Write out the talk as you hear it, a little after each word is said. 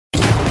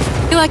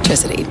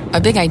Electricity, a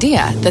big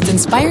idea that's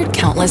inspired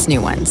countless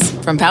new ones.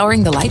 From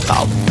powering the light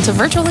bulb to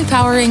virtually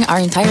powering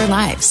our entire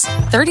lives.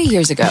 30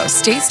 years ago,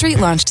 State Street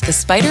launched the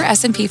SPDR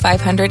S&P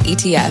 500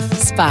 ETF,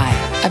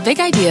 SPY. A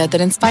big idea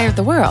that inspired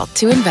the world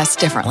to invest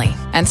differently.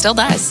 And still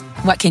does.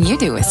 What can you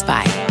do with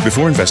SPY?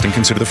 Before investing,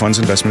 consider the fund's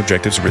investment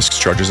objectives, risks,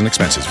 charges, and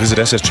expenses. Visit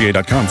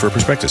ssga.com for a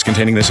prospectus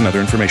containing this and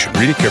other information.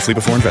 Read it carefully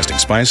before investing.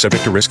 SPY is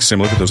subject to risks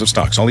similar to those of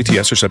stocks. All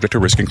ETFs are subject to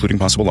risk, including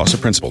possible loss of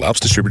principal. Alps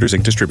Distributors,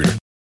 Inc. Distributor.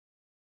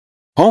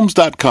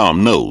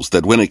 Homes.com knows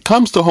that when it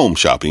comes to home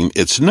shopping,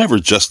 it's never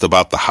just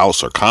about the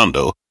house or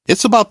condo.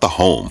 It's about the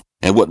home.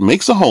 And what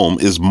makes a home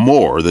is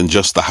more than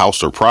just the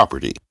house or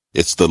property.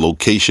 It's the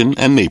location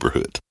and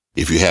neighborhood.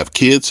 If you have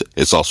kids,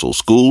 it's also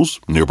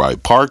schools, nearby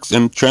parks,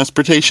 and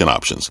transportation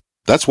options.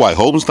 That's why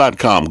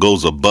Homes.com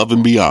goes above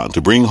and beyond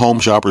to bring home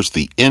shoppers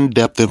the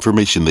in-depth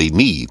information they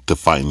need to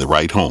find the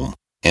right home.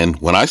 And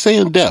when I say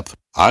in-depth,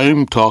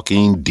 I'm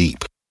talking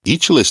deep.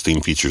 Each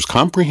listing features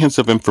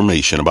comprehensive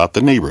information about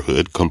the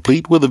neighborhood,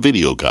 complete with a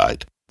video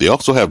guide. They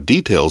also have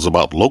details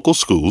about local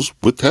schools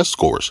with test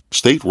scores,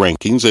 state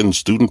rankings, and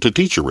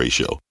student-to-teacher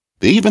ratio.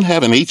 They even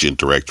have an agent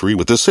directory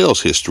with the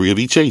sales history of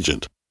each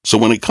agent. So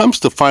when it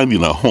comes to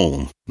finding a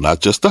home, not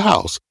just a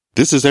house,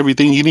 this is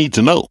everything you need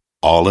to know,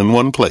 all in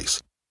one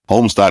place.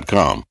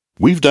 Homes.com.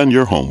 We've done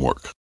your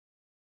homework.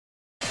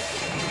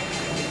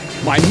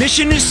 My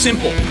mission is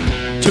simple: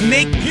 to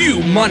make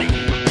you money.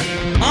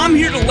 I'm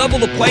here to level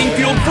the playing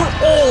field for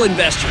all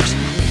investors.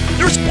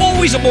 There's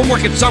always a bull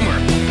market somewhere,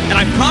 and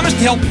I promise to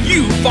help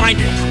you find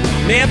it.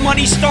 Mad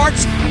Money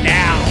starts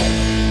now.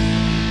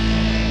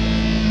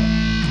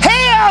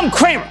 Hey, I'm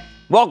Cramer.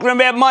 Welcome to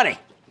Mad Money.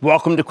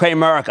 Welcome to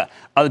Cramerica.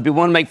 Other people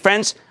want to make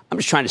friends? I'm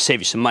just trying to save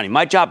you some money.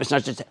 My job is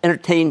not just to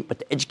entertain, but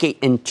to educate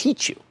and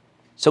teach you.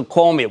 So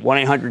call me at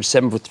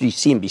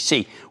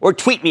 1-800-743-CNBC or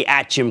tweet me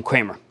at Jim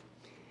Cramer.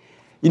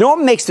 You know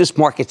what makes this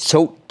market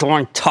so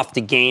darn tough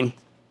to game?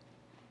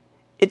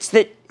 It's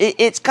that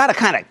it's got a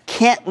kind of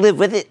can't live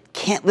with it,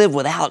 can't live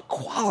without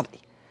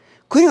quality.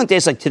 Including on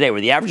days like today where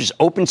the averages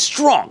opened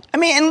strong. I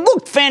mean, and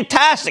looked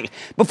fantastic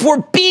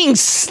before being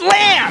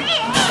slammed.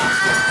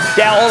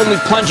 Dow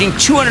ultimately plunging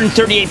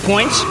 238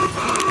 points.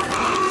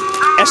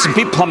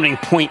 S&P plummeting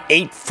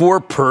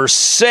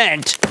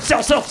 0.84%.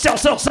 Sell.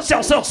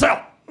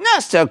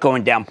 Nasdaq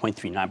going down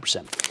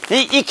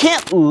 0.39%. You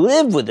can't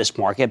live with this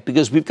market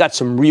because we've got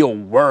some real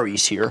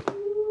worries here.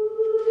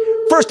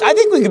 First, I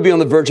think we could be on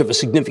the verge of a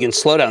significant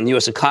slowdown in the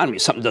U.S. economy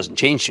if something doesn't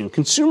change soon.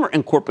 Consumer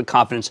and corporate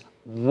confidence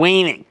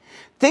waning.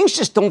 Things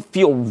just don't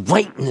feel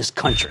right in this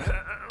country.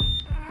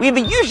 We have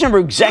a huge number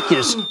of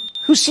executives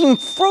who seem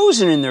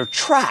frozen in their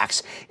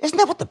tracks. Isn't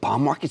that what the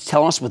bond market's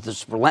telling us with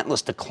this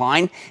relentless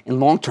decline in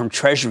long-term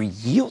Treasury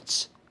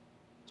yields?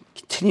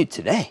 Continued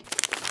today.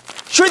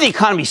 Sure, the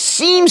economy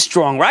seems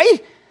strong, right?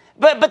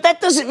 But that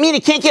doesn't mean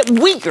it can't get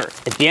weaker.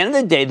 At the end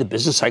of the day, the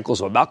business cycle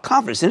is all about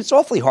confidence, and it's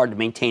awfully hard to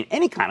maintain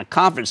any kind of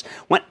confidence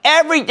when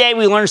every day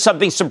we learn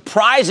something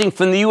surprising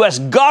from the U.S.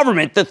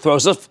 government that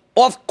throws us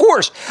off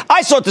course.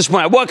 I saw it this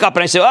morning. I woke up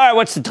and I said, all right,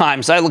 what's the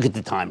Times? I look at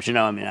the Times,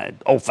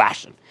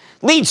 old-fashioned.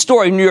 Lead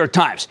story, New York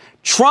Times.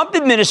 Trump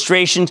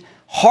administration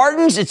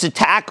hardens its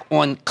attack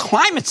on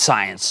climate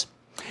science.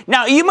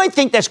 Now, you might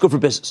think that's good for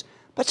business,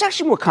 but it's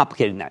actually more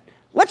complicated than that.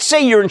 Let's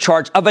say you're in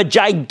charge of a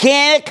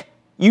gigantic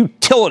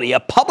utility, a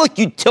public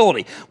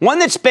utility, one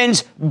that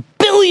spends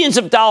billions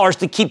of dollars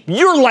to keep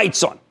your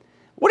lights on.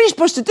 What are you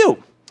supposed to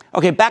do?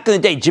 Okay, back in the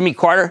day, Jimmy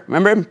Carter,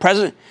 remember him,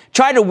 president,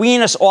 tried to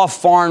wean us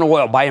off foreign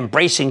oil by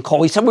embracing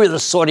coal. He said we're the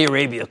Saudi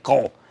Arabia of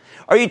coal.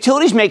 Our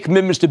utilities make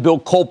commitments to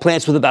build coal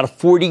plants with about a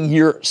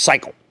 40-year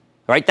cycle.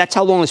 Right? That's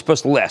how long they're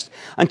supposed to last.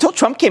 Until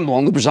Trump came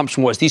along, the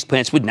presumption was these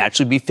plants would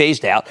naturally be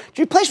phased out to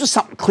be replaced with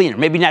something cleaner,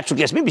 maybe natural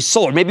gas, maybe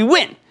solar, maybe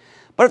wind.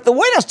 But if the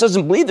White House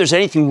doesn't believe there's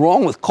anything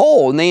wrong with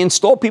coal and they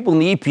install people in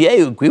the EPA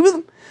who agree with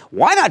them,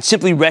 why not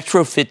simply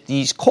retrofit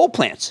these coal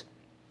plants?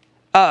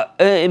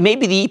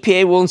 Maybe the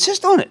EPA will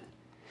insist on it.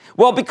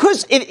 Well,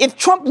 because if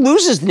Trump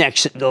loses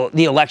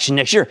the election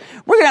next year,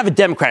 we're going to have a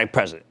Democratic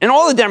president. And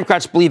all the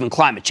Democrats believe in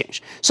climate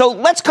change. So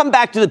let's come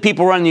back to the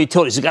people running the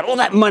utilities who've got all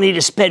that money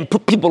to spend,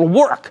 put people to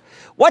work.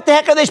 What the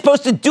heck are they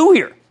supposed to do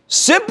here?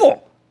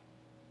 Simple.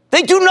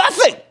 They do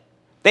nothing.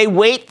 They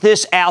wait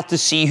this out to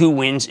see who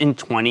wins in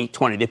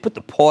 2020. They put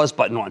the pause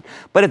button on.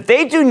 But if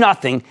they do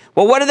nothing,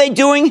 well, what are they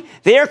doing?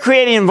 They're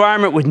creating an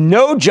environment with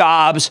no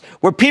jobs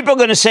where people are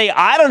going to say,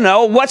 I don't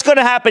know, what's going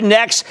to happen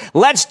next?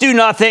 Let's do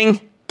nothing.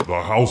 The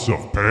House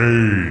of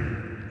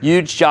Pain.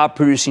 Huge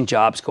job-producing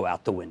jobs go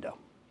out the window.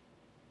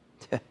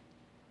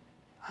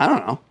 I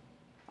don't know.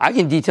 I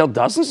can detail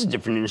dozens of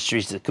different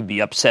industries that could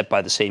be upset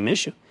by the same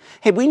issue.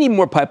 Hey, we need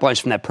more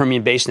pipelines from that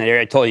Permian Basin, that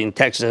area I told you in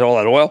Texas, all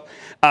that oil.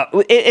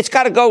 It's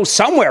got to go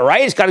somewhere,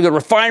 right? It's got to go to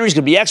refineries, it's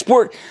going to be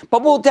export.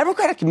 But will the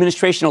Democratic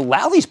administration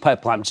allow these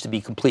pipelines to be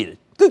completed?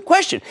 Good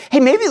question. Hey,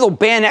 maybe they'll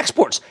ban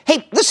exports.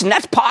 Hey, listen,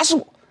 that's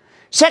possible.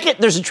 Second,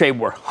 there's a trade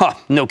war.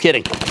 No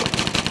kidding.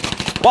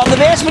 While the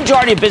vast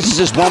majority of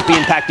businesses won't be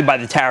impacted by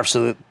the tariffs,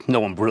 so that no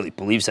one really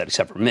believes that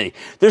except for me,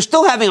 they're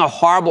still having a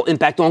horrible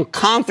impact on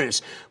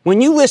confidence.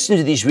 When you listen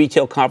to these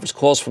retail conference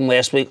calls from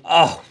last week,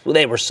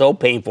 they were so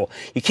painful.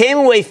 You came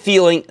away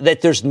feeling that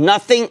there's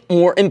nothing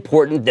more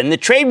important than the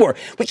trade war.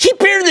 We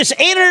keep hearing this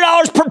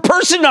 $800 per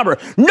person number.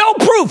 No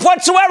proof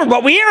whatsoever,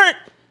 but we hear it.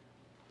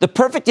 The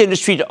perfect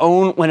industry to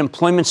own when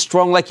employment's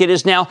strong like it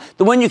is now,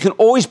 the one you can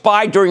always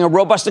buy during a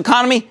robust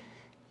economy,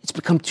 it's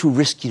become too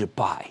risky to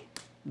buy.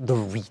 The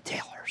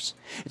retailers.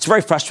 It's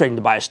very frustrating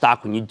to buy a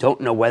stock when you don't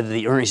know whether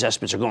the earnings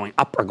estimates are going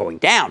up or going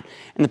down.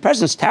 And the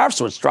president's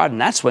tariffs are what's driving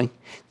that swing.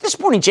 This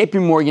morning,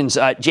 JP Morgan's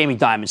Jamie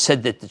Dimon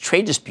said that the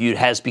trade dispute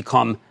has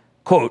become,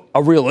 quote,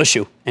 a real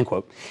issue, end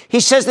quote. He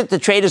says that the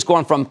trade has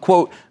gone from,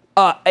 quote,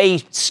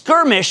 a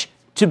skirmish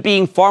to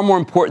being far more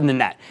important than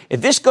that.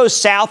 If this goes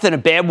south in a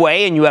bad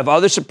way and you have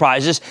other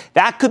surprises,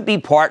 that could be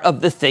part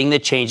of the thing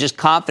that changes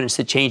confidence,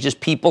 that changes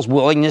people's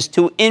willingness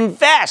to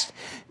invest.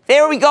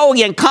 There we go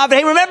again.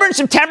 Confident. Hey, remember in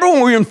September when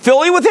we were in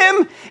Philly with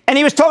him and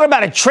he was talking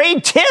about a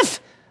trade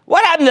tiff?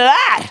 What happened to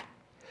that?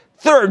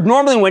 Third,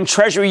 normally when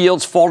Treasury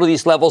yields fall to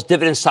these levels,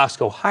 dividend stocks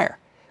go higher.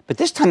 But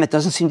this time that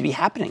doesn't seem to be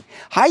happening.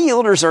 High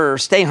yielders are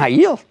staying high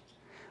yield.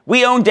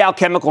 We own Dow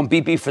Chemical and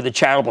BP for the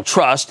charitable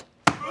trust.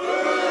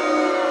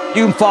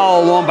 You can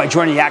follow along by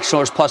joining the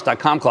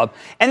ActionAlertsPlus.com club.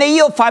 And they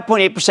yield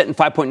 5.8% and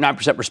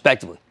 5.9%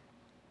 respectively.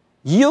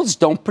 Yields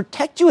don't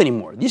protect you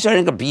anymore. These are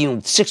going to be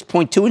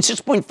 6.2 and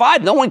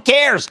 6.5. No one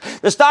cares.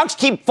 The stocks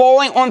keep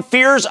falling on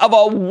fears of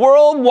a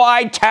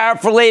worldwide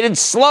tariff-related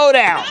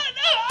slowdown.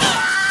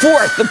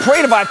 Fourth, the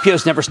parade of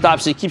IPOs never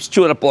stops. It keeps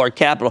chewing up all our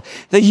capital.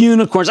 The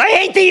unicorns. I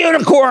hate the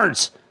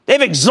unicorns. They've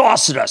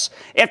exhausted us.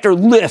 After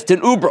Lyft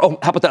and Uber, how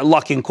about that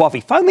Luckin Coffee?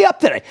 Finally up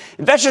today.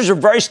 Investors are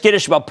very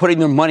skittish about putting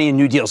their money in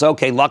new deals.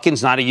 Okay,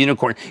 Luckin's not a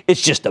unicorn.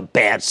 It's just a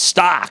bad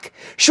stock.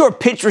 Sure,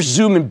 Pinterest,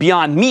 Zoom, and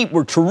Beyond Meat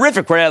were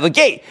terrific right out of the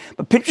gate.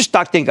 But Pinterest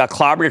stock then got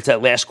clobbered after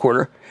that last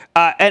quarter.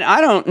 And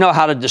I don't know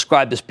how to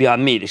describe this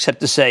Beyond Meat,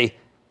 except to say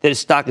that its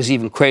stock is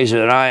even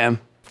crazier than I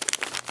am.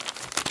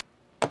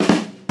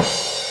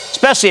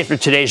 Especially after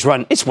today's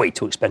run, it's way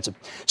too expensive.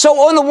 So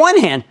on the one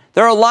hand,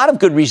 there are a lot of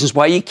good reasons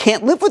why you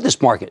can't live with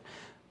this market.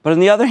 But on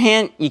the other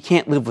hand, you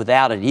can't live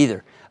without it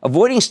either.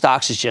 Avoiding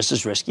stocks is just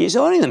as risky as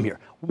owning them here.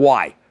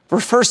 Why?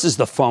 First is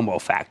the FOMO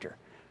factor.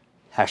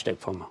 Hashtag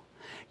FOMO.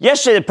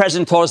 Yesterday, the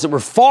president told us that we're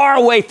far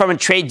away from a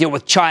trade deal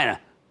with China.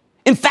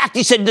 In fact,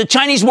 he said the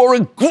Chinese will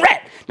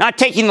regret not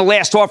taking the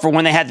last offer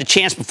when they had the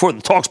chance before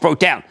the talks broke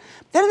down.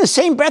 Then in the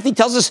same breath, he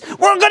tells us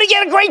we're going to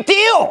get a great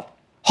deal.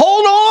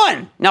 Hold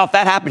on. Now, if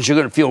that happens, you're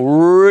going to feel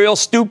real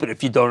stupid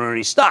if you don't own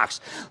any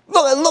stocks.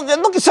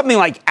 Look at something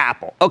like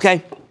Apple,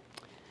 okay,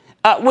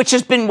 which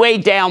has been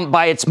weighed down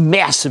by its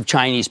massive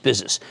Chinese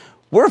business.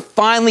 We're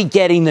finally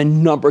getting the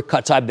number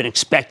cuts I've been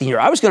expecting here.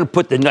 I was going to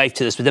put the knife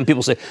to this, but then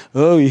people say,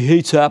 oh, he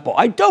hates Apple.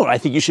 I don't. I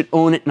think you should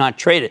own it, not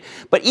trade it.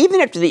 But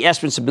even after the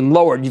estimates have been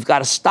lowered, you've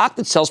got a stock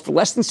that sells for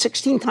less than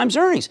 16 times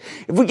earnings.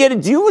 If we get a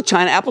deal with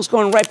China, Apple's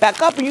going right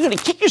back up, and you're going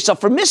to kick yourself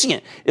for missing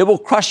it. It will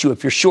crush you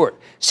if you're short.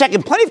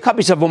 Second, plenty of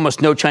companies have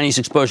almost no Chinese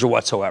exposure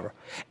whatsoever.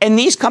 And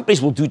these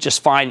companies will do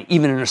just fine,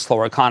 even in a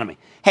slower economy.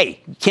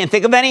 Hey, can't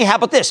think of any? How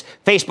about this?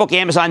 Facebook,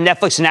 Amazon,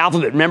 Netflix, and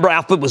Alphabet. Remember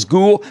Alphabet was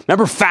Google?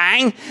 Remember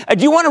FANG?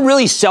 Do you want to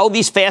really sell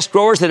these fast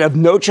growers that have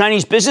no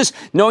Chinese business,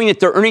 knowing that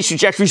their earnings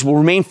trajectories will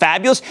remain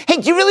fabulous? Hey,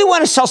 do you really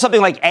want to sell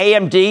something like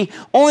AMD,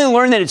 only to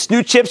learn that its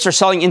new chips are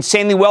selling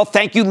insanely well?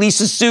 Thank you,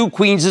 Lisa Su,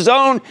 Queens'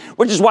 own,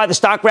 which is why the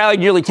stock rallied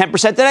nearly 10%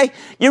 today.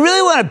 You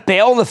really want to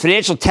bail on the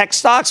financial tech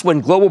stocks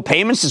when Global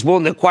Payments is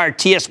willing to acquire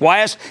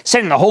TSYS,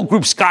 sending the whole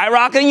group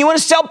skyrocketing? You want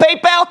to sell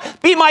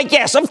PayPal? Be my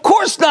guest. Of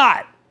course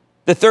not.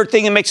 The third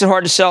thing that makes it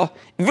hard to sell,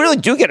 if you really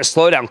do get a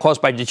slowdown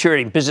caused by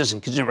deteriorating business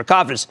and consumer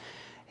confidence,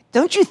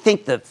 don't you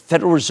think the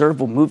Federal Reserve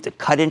will move to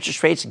cut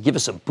interest rates and give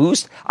us a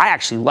boost? I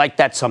actually like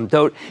that, some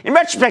don't. In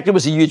retrospect, it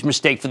was a huge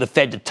mistake for the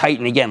Fed to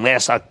tighten again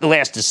last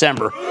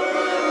December.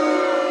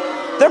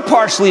 They're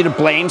partially to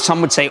blame,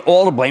 some would say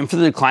all to blame, for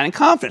the decline in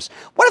confidence.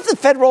 What if the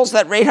Fed rolls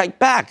that rate hike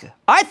back?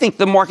 I think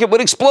the market would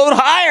explode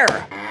higher.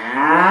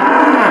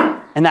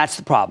 And that's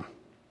the problem.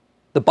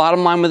 The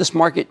bottom line with this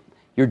market,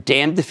 you're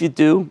damned if you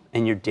do,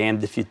 and you're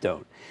damned if you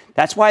don't.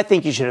 That's why I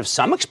think you should have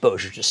some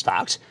exposure to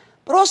stocks,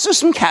 but also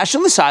some cash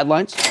on the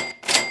sidelines.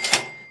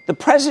 The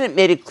president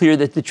made it clear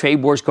that the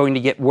trade war is going to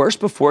get worse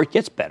before it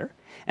gets better,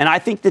 and I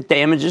think that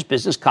damages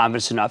business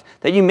confidence enough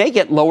that you may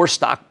get lower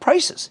stock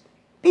prices.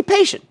 Be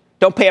patient.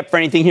 Don't pay up for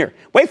anything here.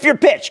 Wait for your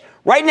pitch.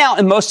 Right now,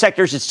 in most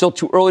sectors, it's still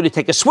too early to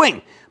take a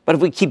swing. But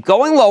if we keep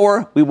going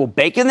lower, we will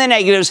bake in the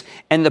negatives,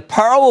 and the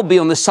peril will be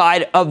on the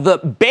side of the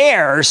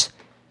bears,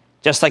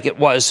 just like it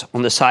was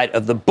on the side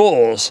of the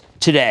bulls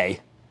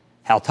today.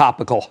 How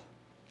topical.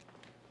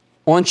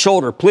 On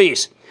shoulder,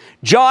 please.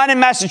 John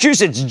in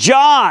Massachusetts.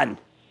 John.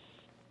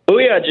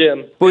 Booyah,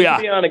 Jim. Booyah. Good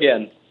to be on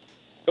again.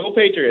 Go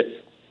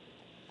Patriots.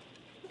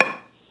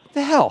 What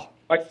the hell?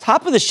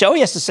 Top of the show, he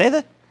has to say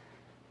that?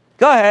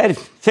 Go ahead.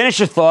 Finish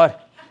your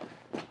thought.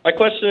 My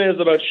question is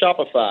about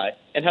Shopify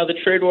and how the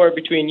trade war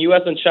between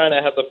U.S. and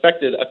China has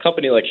affected a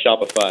company like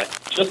Shopify.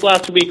 Just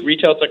last week,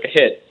 retail took a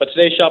hit, but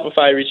today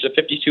Shopify reached a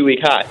 52-week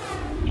high.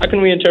 How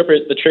can we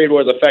interpret the trade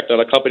war's effect on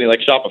a company like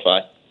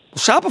Shopify?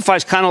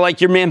 Shopify's kind of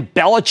like your man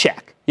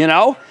Belichick, you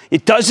know?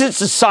 It does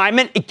its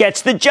assignment. It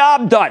gets the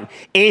job done.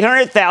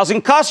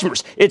 800,000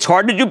 customers. It's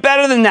hard to do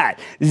better than that.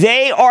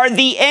 They are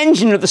the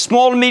engine of the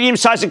small to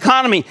medium-sized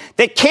economy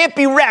that can't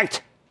be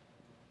wrecked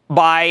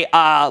by,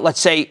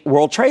 let's say,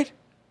 world trade.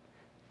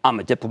 I'm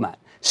a diplomat.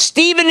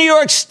 Steve in New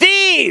York.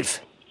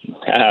 Steve!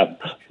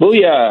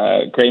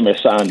 Booyah,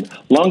 Kramer-san.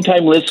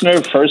 Long-time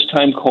listener,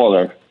 first-time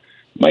caller.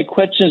 My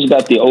question is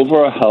about the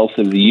overall health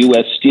of the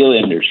U.S. steel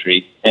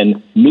industry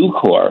and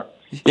Nucor,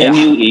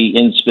 NUE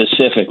in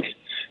specific.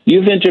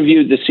 You've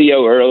interviewed the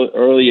CEO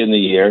early in the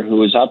year who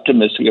was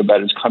optimistic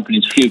about his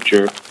company's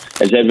future,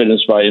 as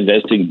evidenced by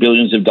investing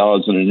billions of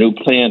dollars in a new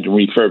plant and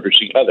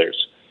refurbishing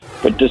others.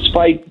 But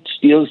despite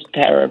steel's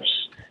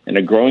tariffs and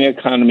a growing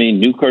economy,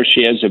 Nucor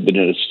shares have been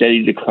in a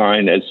steady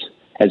decline, as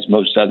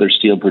most other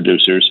steel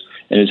producers,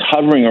 and is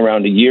hovering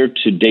around a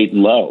year-to-date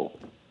low.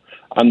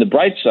 On the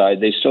bright side,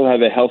 they still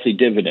have a healthy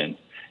dividend.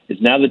 Is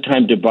now the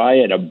time to buy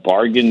at a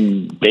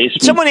bargain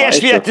basement? Someone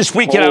asked me that this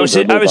weekend. I was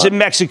in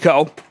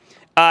Mexico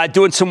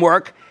doing some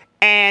work,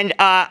 and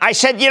I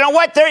said, you know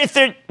what?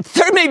 They're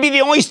may be the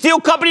only steel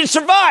company that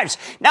survives.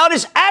 Now, it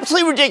is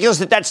absolutely ridiculous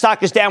that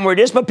stock is down where it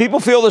is, but people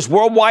feel this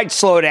worldwide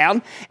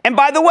slowdown. And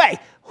by the way,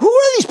 who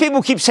are these people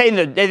who keep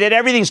saying that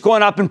everything's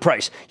going up in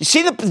price? You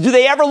see, do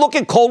they ever look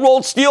at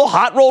cold-rolled steel,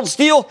 hot-rolled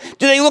steel?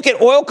 Do they look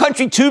at oil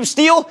country tube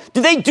steel?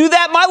 Do they do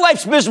that? My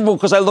life's miserable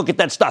because I look at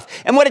that stuff.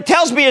 And what it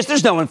tells me is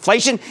there's no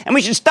inflation, and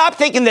we should stop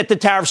thinking that the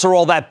tariffs are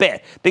all that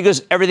bad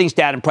because everything's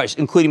down in price,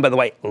 including, by the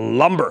way,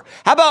 lumber.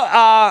 How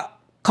about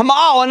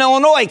Kamal in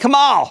Illinois?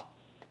 Kamal.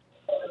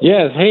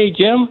 Yes. Hey,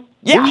 Jim.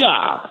 Yeah.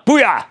 Booyah.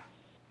 Booyah.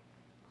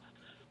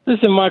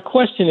 Listen, my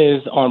question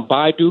is on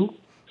Baidu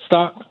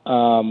stock.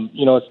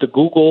 It's the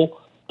Google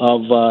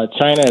of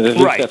China. At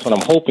least that's what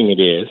I'm hoping it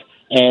is.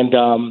 And,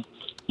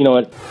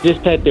 it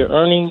just had their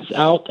earnings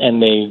out,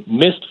 and they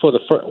missed for the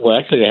first. Well,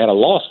 actually, they had a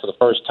loss for the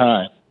first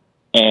time.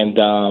 And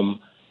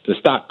the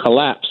stock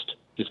collapsed.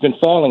 It's been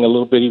falling a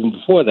little bit even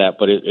before that,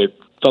 but it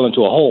fell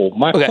into a hole.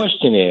 My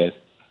question is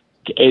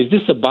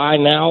this a buy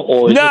now?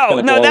 Or is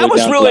No, that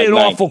was really an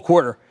awful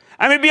quarter.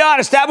 I mean, to be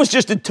honest, that was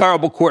just a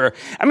terrible quarter.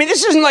 I mean,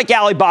 this isn't like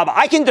Alibaba.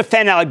 I can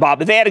defend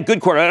Alibaba. They had a good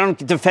quarter. I don't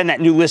defend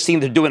that new listing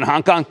they're doing in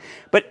Hong Kong.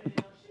 But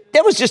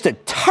that was just a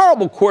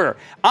terrible quarter.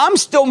 I'm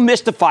still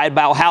mystified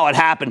about how it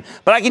happened.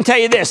 But I can tell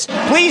you this.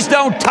 Please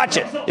don't touch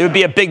it. It would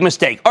be a big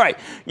mistake. All right.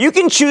 You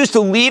can choose to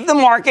leave the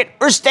market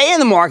or stay in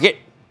the market,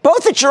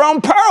 both at your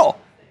own peril.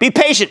 Be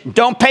patient.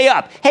 Don't pay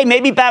up. Hey,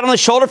 maybe bat on the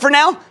shoulder for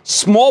now.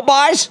 Small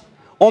buys.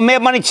 On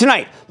Mad Money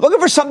tonight, looking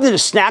for something to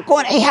snack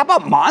on? Hey, how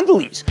about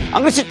Mondelez?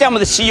 I'm going to sit down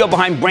with the CEO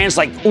behind brands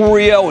like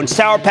Oreo and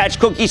Sour Patch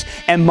Cookies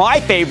and my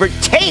favorite,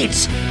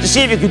 Tate's, to see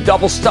if you can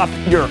double stuff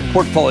your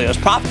portfolio's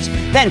profits.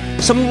 Then,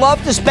 some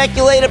love to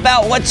speculate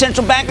about what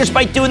central bankers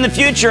might do in the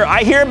future.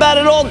 I hear about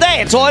it all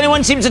day. It's all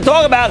anyone seems to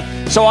talk about,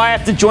 so I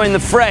have to join the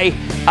fray.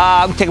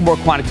 I'm take a more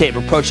quantitative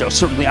approach, though,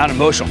 certainly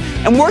unemotional.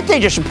 And Workday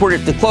just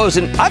reported at the close,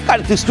 and I've got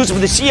it exclusive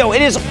with the CEO.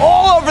 It is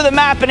all over the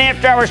map in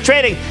after-hours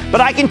trading,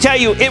 but I can tell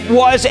you it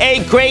was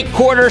a great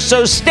quarter,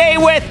 so stay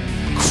with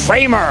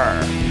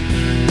Kramer.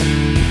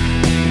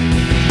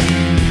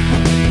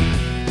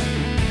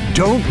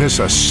 Don't miss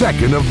a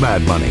second of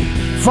Mad Money.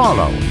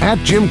 Follow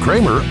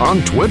 @JimKramer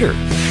on Twitter.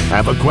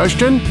 Have a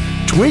question?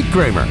 Tweet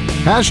Kramer.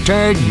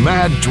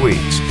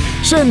 #MadTweets.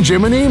 Send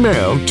Jim an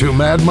email to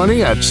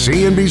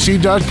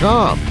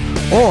madmoney@cnbc.com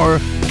or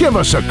give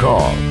us a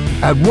call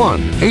at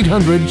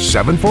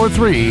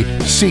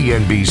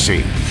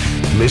 1-800-743-CNBC.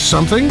 Miss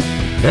something?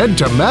 Head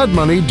to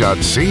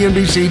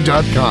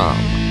madmoney.cnbc.com.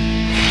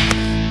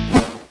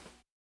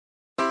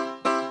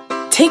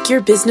 Take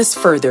your business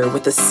further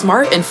with the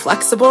smart and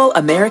flexible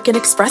American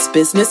Express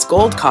Business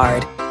Gold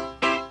Card.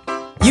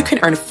 You can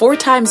earn 4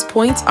 times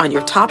points on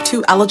your top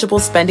 2 eligible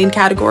spending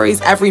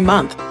categories every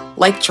month,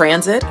 like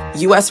transit,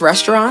 U.S.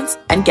 restaurants,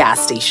 and gas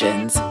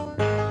stations.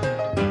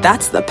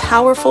 That's the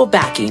powerful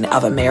backing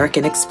of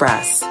American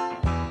Express.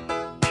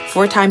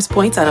 4 times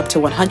points on up to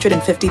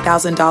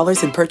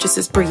 $150,000 in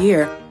purchases per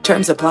year.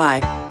 Terms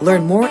apply.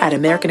 Learn more at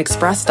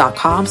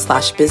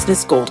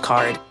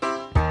americanexpress.com/businessgoldcard.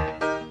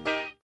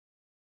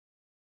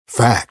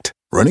 Fact.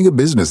 Running a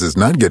business is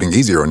not getting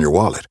easier on your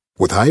wallet.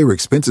 With higher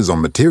expenses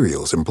on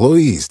materials,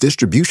 employees,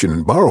 distribution,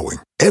 and borrowing,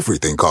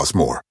 everything costs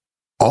more.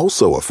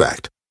 Also a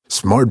fact.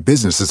 Smart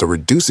businesses are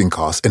reducing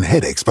costs and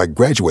headaches by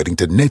graduating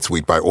to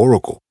NetSuite by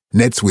Oracle.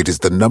 NetSuite is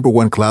the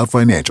 #1 cloud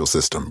financial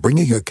system,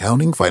 bringing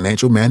accounting,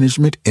 financial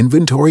management,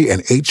 inventory,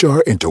 and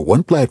HR into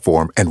one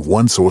platform and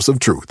one source of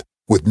truth.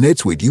 With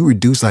NetSuite, you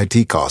reduce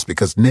IT costs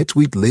because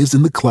NetSuite lives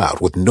in the cloud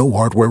with no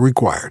hardware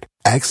required.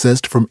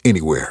 Accessed from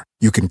anywhere,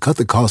 you can cut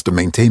the cost of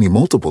maintaining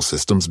multiple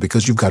systems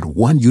because you've got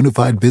one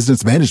unified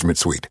business management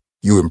suite.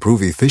 You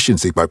improve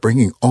efficiency by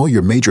bringing all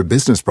your major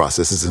business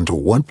processes into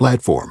one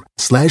platform,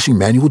 slashing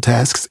manual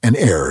tasks and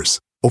errors.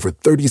 Over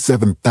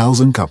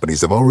 37,000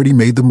 companies have already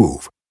made the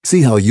move.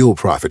 See how you'll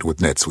profit with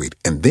NetSuite,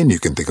 and then you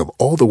can think of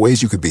all the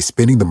ways you could be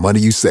spending the money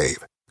you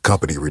save.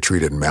 Company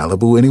retreat in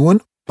Malibu, anyone?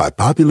 By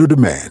popular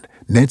demand,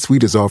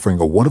 NetSuite is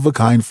offering a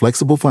one-of-a-kind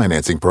flexible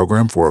financing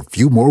program for a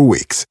few more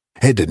weeks.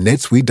 Head to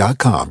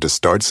netsuite.com to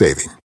start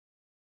saving.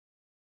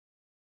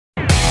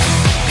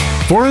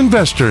 For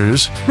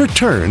investors,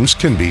 returns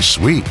can be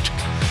sweet.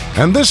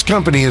 And this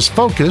company is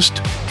focused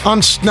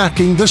on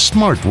snacking the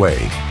smart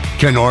way.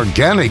 Can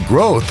organic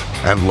growth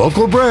and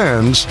local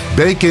brands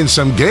bake in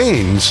some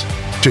gains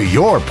to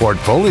your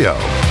portfolio?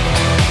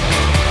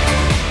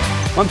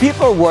 When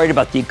people are worried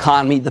about the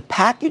economy, the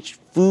packaged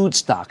food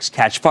stocks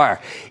catch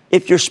fire.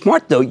 If you're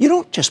smart, though, you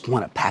don't just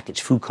want a packaged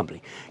food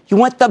company. You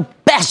want the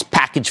best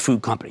packaged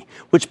food company,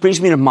 which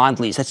brings me to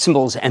Mondelez. That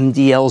symbol is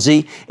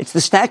MDLZ. It's the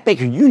snack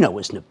baker you know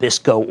as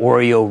Nabisco,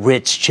 Oreo,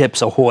 Ritz,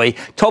 Chips Ahoy,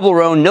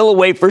 Toblerone, Nilla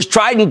Wafers,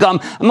 Trident Gum,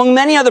 among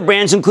many other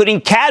brands,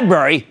 including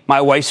Cadbury, my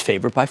wife's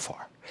favorite by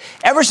far.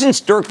 Ever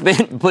since Dirk Van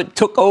de Put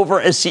took over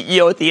as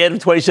CEO at the end of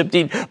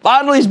 2017,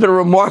 Mondelez has been a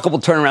remarkable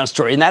turnaround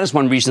story, and that is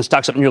one reason the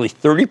stock's up nearly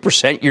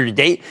 30% year to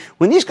date.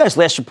 When these guys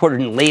last reported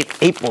in late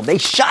April, they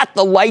shot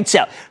the lights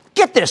out.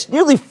 Get this,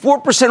 nearly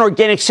 4%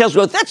 organic sales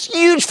growth. That's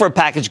huge for a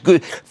packaged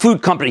good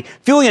food company,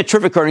 fueling a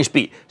terrific earnings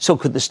beat. So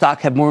could the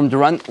stock have more room to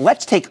run?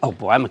 Let's take, oh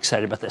boy, I'm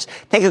excited about this.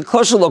 Take a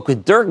closer look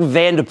with Dirk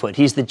Van de Put.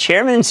 He's the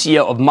chairman and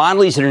CEO of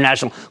Mondelez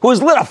International, who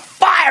has lit a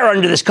fire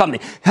under this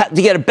company.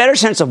 To get a better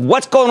sense of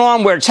what's going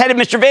on, where it's headed,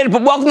 Mr. Van de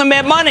Put, welcome to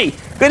Mad Money.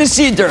 Good to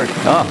see you, Dirk.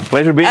 Oh,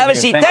 pleasure being here. Have a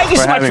seat. Thank you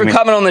so much for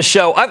coming on the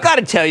show. I've got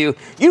to tell you,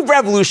 you've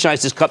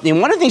revolutionized this company,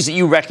 and one of the things that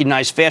you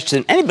recognize faster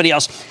than anybody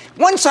else,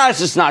 one size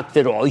does not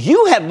fit all.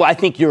 You have, I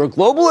think you're a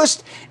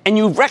globalist, and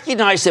you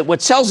recognize that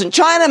what sells in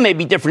China may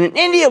be different in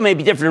India, may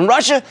be different in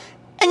Russia,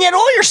 and yet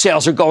all your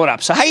sales are going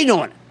up. So how are you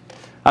doing?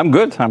 I'm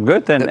good.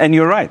 And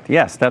you're right.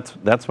 Yes,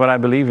 that's what I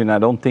believe in. I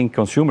don't think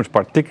consumers,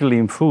 particularly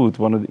in food,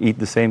 want to eat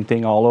the same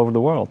thing all over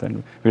the world.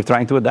 And we're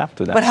trying to adapt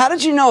to that. But how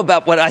did you know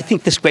about what I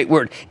think this great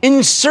word,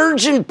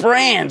 insurgent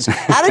brands?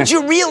 How did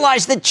you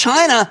realize that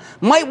China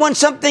might want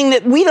something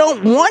that we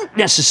don't want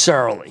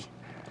necessarily?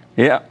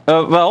 Yeah,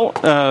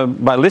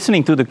 by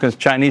listening to the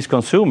Chinese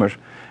consumers,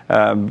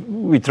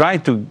 we try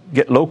to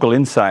get local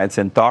insights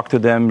and talk to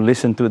them,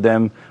 listen to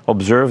them,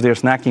 observe their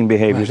snacking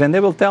behaviors, and they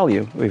will tell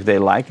you if they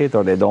like it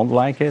or they don't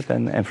like it,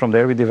 and from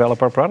there we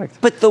develop our product.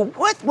 But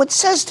what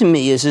says to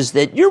me is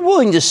that you're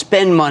willing to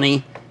spend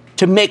money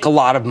to make a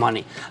lot of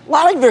money. A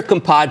lot of your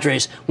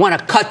compadres want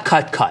to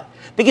cut.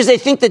 Because they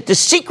think that the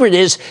secret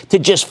is to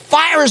just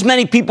fire as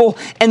many people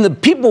and the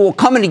people will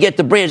come in to get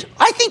the brands.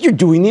 I think you're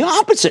doing the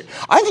opposite.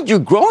 I think you're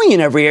growing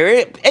in every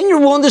area and you're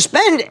willing to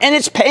spend and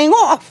it's paying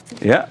off.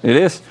 Yeah, it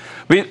is.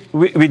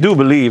 We do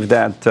believe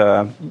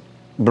that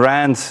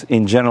brands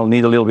in general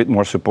need a little bit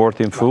more support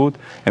in food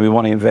and we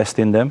want to invest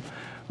in them.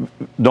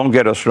 Don't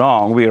get us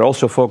wrong, we are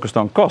also focused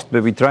on cost,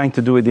 but we're trying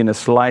to do it in a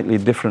slightly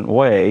different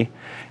way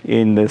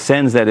in the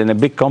sense that in a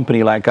big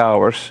company like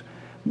ours,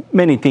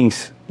 many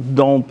things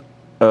don't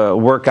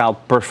work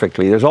out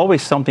perfectly. There's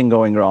always something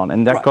going wrong,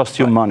 and that costs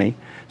you money.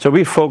 So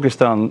we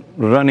focused on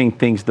running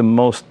things the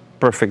most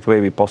perfect way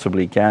we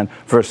possibly can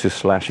versus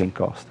slashing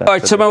costs. All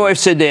right, so my wife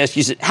said to ask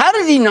you,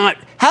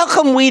 how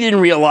come we didn't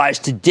realize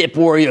to dip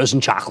Oreos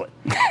in chocolate?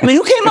 I mean,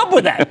 who came up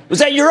with that? Was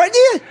that your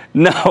idea?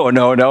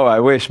 No,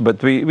 I wish,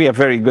 but we have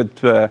very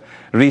good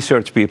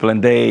research people,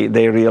 and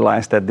they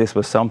realized that this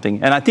was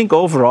something. And I think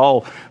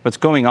overall, what's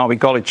going on, we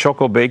call it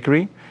Choco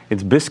Bakery.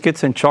 It's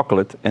biscuits and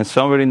chocolate, and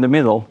somewhere in the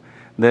middle,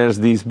 there's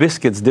these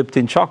biscuits dipped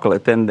in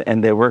chocolate,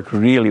 and they work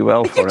really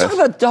well for us. You're talking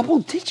about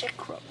double-digit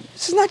growth.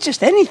 This is not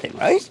just anything,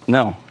 right?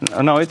 No,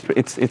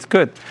 it's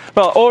good.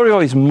 Well,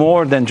 Oreo is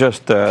more than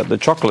just the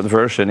chocolate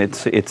version.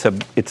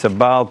 It's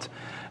about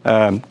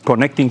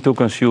connecting to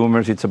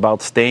consumers. It's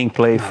about staying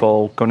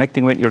playful,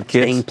 connecting with your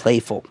kids. Staying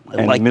playful.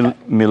 I like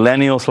that.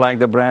 Millennials like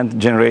the brand.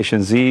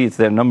 Generation Z, it's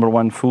their number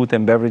one food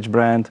and beverage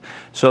brand.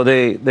 So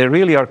they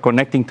really are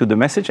connecting to the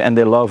message, and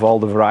they love all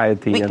the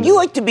variety. You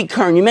like to be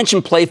current. You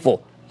mentioned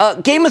playful.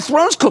 Game of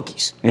Thrones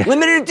cookies,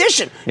 limited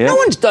edition. Yeah. No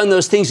one's done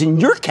those things in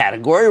your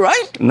category,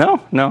 right?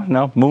 No.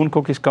 Moon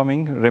cookies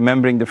coming,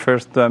 remembering the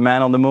first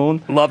man on the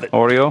moon. Love it.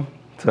 Oreo.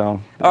 So,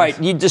 all right,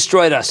 you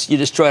destroyed us. You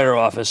destroyed our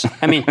office.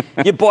 I mean,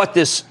 you bought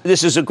this.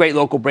 This is a great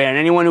local brand.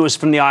 Anyone who was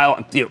from the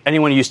island,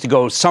 anyone who used to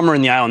go summer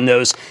in the island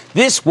knows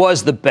this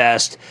was the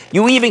best.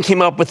 You even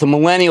came up with the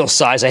millennial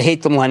size. I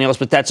hate the millennials,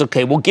 but that's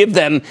okay. We'll give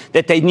them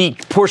that they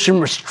need portion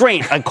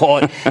restraint, I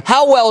call it.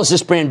 How well is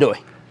this brand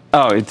doing?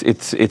 Oh,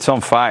 it's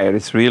on fire.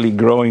 It's really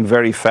growing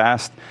very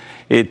fast.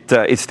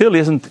 It still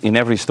isn't in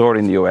every store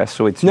in the U.S.,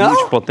 so it's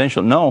huge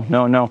potential.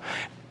 No.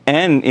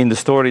 And in the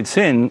store it's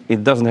in,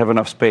 it doesn't have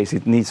enough space.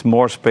 It needs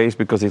more space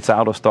because it's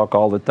out of stock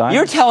all the time.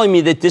 You're telling me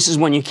that this is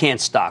when you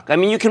can't stock. I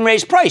mean, you can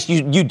raise price.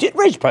 You did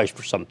raise price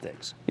for some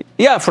things.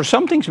 Yeah, for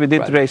some things we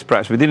did raise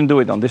price. We didn't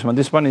do it on this one.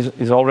 This one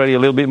is already a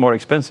little bit more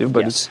expensive,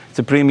 but it's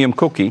a premium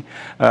cookie.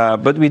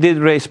 But we did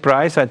raise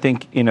price, I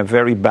think, in a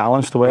very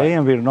balanced way,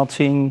 and we're not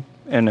seeing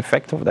an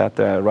effect of that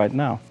right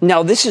now.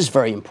 Now, this is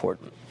very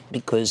important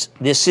because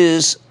this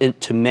is,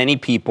 to many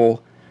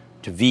people,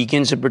 to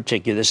vegans in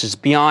particular. This is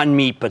beyond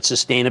meat, but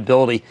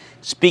sustainability.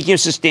 Speaking of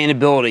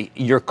sustainability,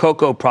 your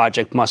cocoa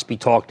project must be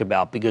talked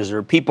about because there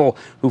are people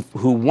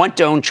who want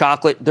to own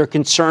chocolate. They're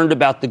concerned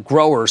about the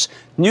growers.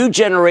 New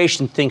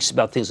generation thinks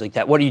about things like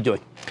that. What are you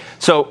doing?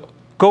 So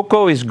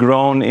cocoa is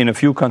grown in a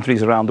few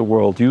countries around the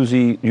world,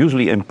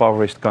 usually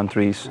impoverished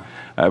countries.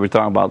 We're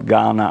talking about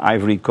Ghana,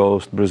 Ivory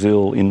Coast,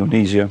 Brazil,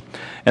 Indonesia.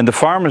 And the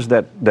farmers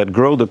that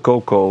grow the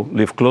cocoa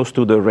live close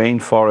to the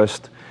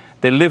rainforest.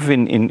 They live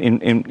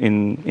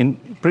in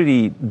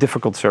pretty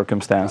difficult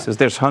circumstances.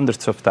 There's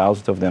hundreds of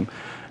thousands of them.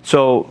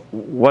 So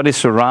what is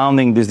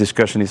surrounding this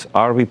discussion is,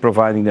 are we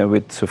providing them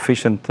with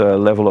sufficient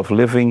level of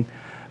living?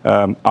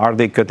 Are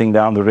they cutting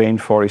down the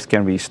rainforest?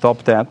 Can we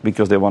stop that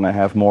because they want to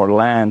have more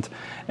land?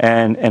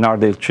 And are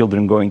their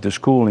children going to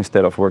school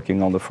instead of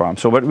working on the farm?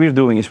 So what we're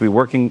doing is we're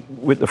working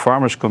with the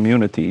farmers'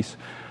 communities,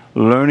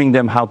 learning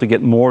them how to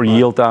get more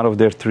yield out of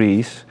their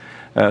trees,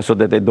 so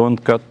that they don't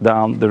cut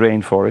down the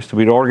rainforest.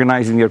 We're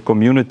organizing their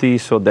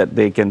communities so that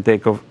they can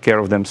take care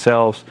of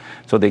themselves,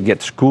 so they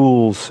get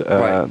schools,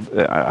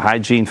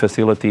 hygiene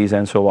facilities,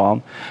 and so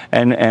on.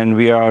 And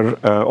we are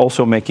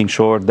also making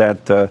sure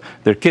that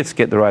their kids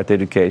get the right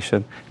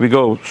education. We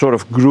go sort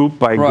of group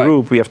by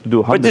group. We have to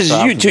do hundreds. But this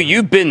is you too.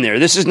 You've been there.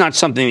 This is not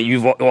something that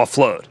you've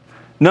offload.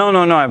 No.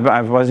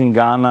 I was in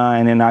Ghana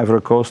and in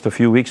Ivory Coast a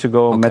few weeks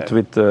ago. Met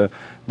with the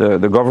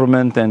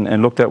government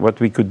and looked at what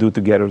we could do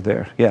together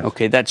there. Yeah.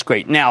 Okay, that's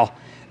great. Now,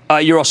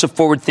 you're also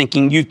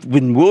forward-thinking. You've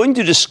been willing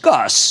to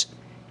discuss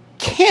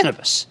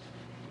cannabis.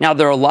 Now,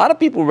 there are a lot of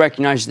people who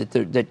recognize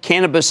that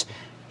cannabis,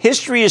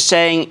 history is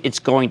saying it's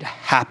going to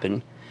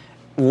happen.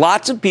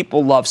 Lots of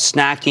people love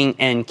snacking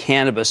and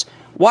cannabis.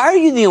 Why are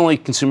you the only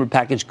consumer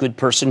packaged good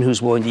person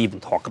who's willing to even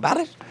talk about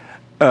it?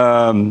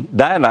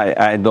 That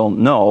I don't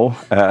know.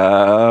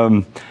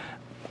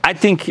 I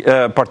think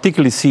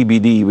particularly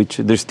CBD, which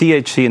there's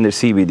THC and there's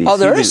CBD. Oh,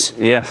 there is?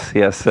 Yes.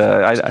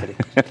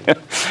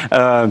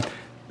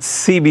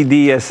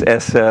 CBD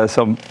has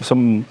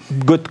some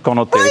good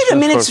connotations. Right, I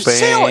mean, it's for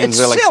pain, it's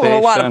still in a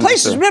lot of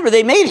places. Remember,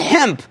 they made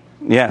hemp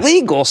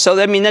legal, so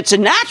I mean that's a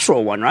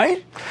natural one,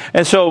 right?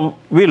 And so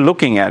we're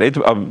looking at it.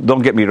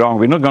 Don't get me wrong,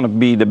 we're not going to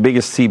be the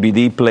biggest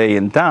CBD play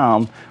in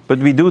town, but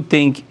we do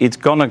think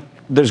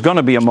there's going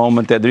to be a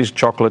moment that there is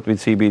chocolate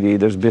with CBD,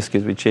 there's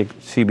biscuits with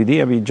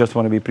CBD, and we just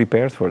want to be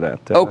prepared for that.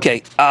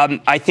 Okay.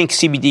 I think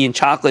CBD and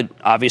chocolate,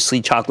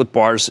 obviously chocolate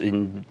bars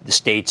in the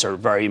States are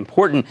very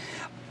important.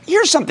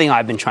 Here's something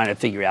I've been trying to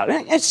figure out,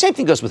 and the same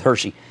thing goes with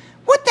Hershey.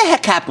 What the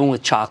heck happened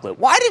with chocolate?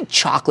 Why did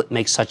chocolate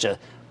make such a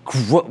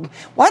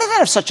why did that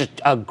have such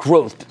a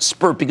growth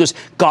spurt? Because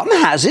gum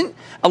hasn't.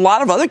 A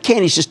lot of other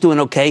candies just doing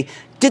okay.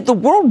 Did the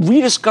world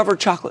rediscover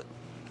chocolate?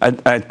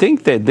 I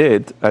think they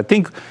did. I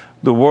think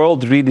the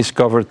world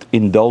rediscovered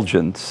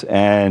indulgence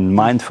and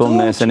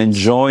mindfulness and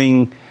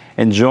enjoying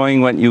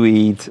what you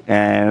eat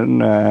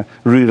and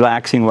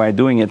relaxing while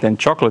doing it. And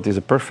chocolate is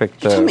a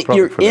perfect product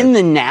you're for in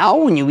that. the now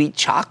when you eat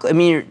chocolate. I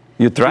mean,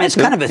 it's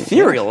kind of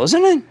ethereal,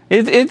 isn't it?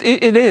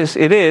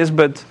 It is,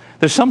 but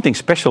there's something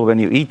special when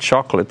you eat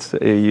chocolate.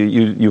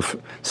 You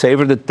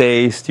savor the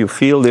taste, you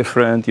feel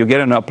different, you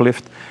get an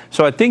uplift.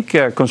 So I think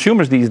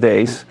consumers these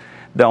days,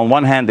 on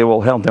one hand, they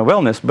will health and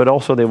wellness, but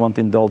also they want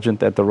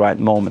indulgent at the right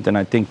moment. And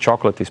I think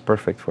chocolate is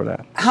perfect for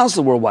that. How's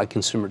the worldwide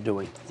consumer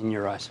doing in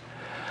your eyes?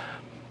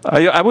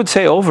 I would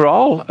say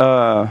overall,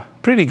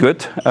 pretty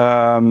good.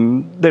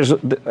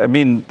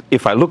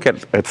 If I look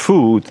at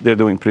food, they're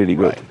doing pretty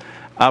good. Right.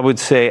 I would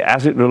say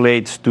as it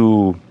relates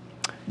to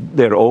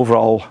their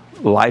overall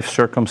life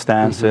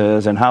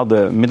circumstances and how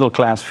the middle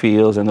class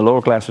feels and the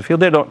lower class feel,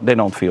 they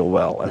don't feel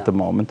well at the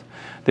moment.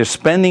 They're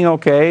spending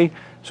okay.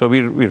 So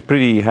we're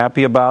pretty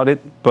happy about it,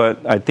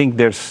 but I think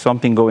there's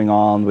something going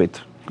on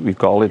with, we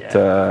call it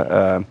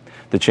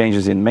the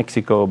changes in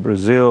Mexico,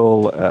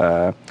 Brazil,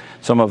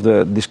 some of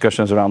the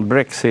discussions around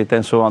Brexit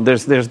and so on.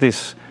 There's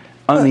this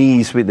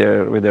unease with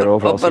their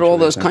overall situation. But all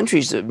those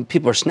countries,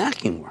 people are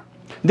snacking more.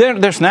 They're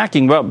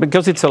snacking, well,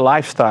 because it's a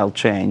lifestyle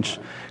change.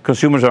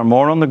 Consumers are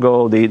more on the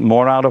go, they eat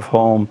more out of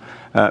home.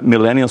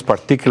 Millennials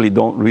particularly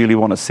don't really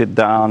want to sit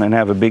down and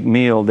have a big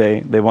meal.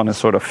 They want to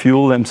sort of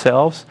fuel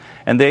themselves,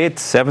 and they eat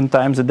 7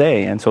 times a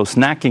day. And so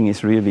snacking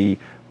is really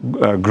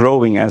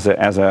growing as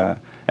a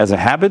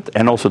habit,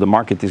 and also the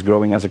market is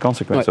growing as a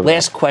consequence of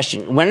Last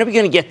question. When are we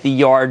going to get the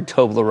Yard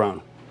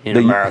Toblerone in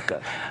America?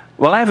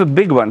 Well, I have a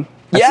big one.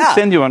 I should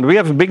send you one. We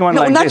have a big one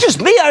like this. No, not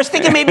just me. I was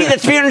thinking maybe the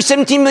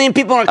 317 million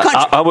people in our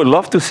country. I would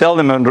love to sell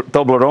them a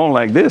Toblerone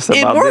like this.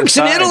 It works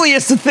in Italy.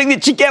 It's the thing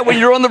that you get when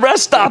you're on the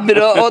rest stop on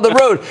the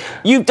road.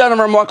 You've done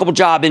a remarkable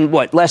job in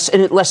less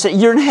than a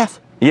year and a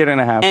half? Year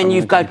and a half. And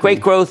you've got great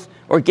growth,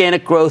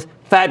 organic growth,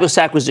 fabulous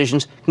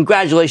acquisitions.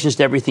 Congratulations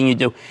to everything you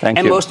do. Thank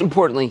you. And most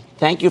importantly,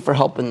 thank you for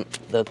helping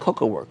the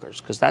cocoa workers,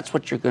 because that's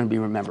what you're going to be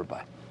remembered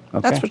by.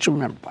 Okay. That's what you're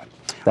remembered by.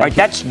 All right,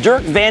 that's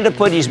Dirk Van de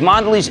Put. He's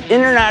Mondelez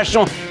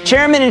International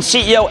Chairman and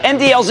CEO,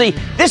 MDLZ.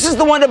 This is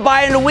the one to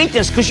buy into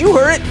weakness, because you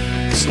heard it.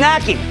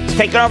 Snacking. It's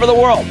taking over the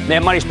world.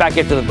 Mad Money's back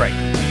after the break.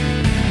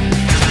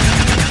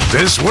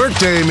 This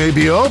workday may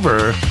be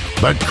over,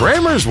 but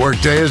Cramer's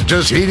workday is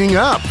just heating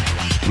up.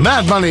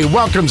 Mad Money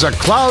welcomes a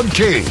Cloud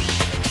King.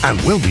 And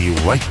we'll be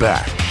right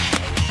back.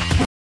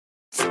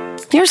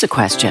 Here's a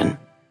question.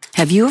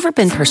 Have you ever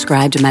been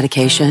prescribed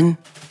medication?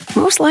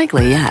 Most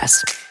likely,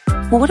 yes.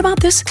 Well, what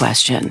about this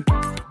question?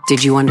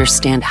 Did you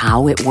understand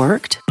how it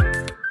worked?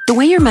 The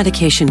way your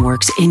medication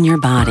works in your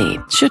body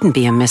shouldn't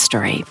be a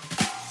mystery.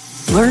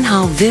 Learn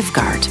how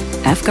Vyvgart,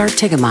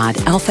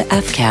 Efgartigimod Alpha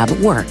FCAB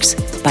works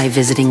by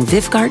visiting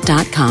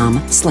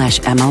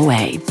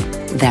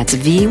Vyvgart.com/MOA. That's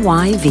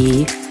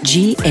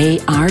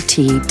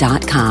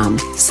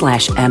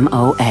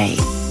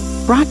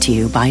VYVGART.com/MOA. Brought to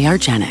you by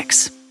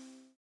argenx.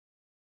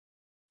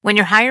 When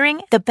you're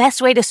hiring, the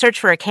best way to search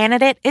for a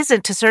candidate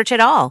isn't to search at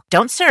all.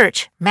 Don't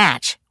search,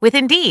 match with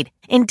Indeed.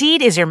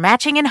 Indeed is your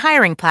matching and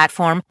hiring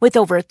platform with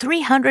over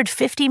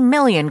 350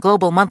 million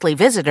global monthly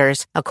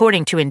visitors,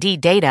 according to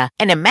Indeed data,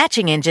 and a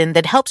matching engine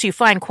that helps you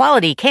find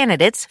quality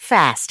candidates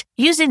fast.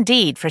 Use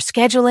Indeed for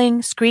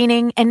scheduling,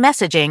 screening, and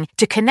messaging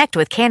to connect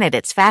with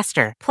candidates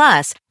faster.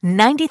 Plus,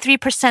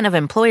 93% of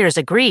employers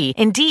agree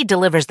Indeed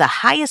delivers the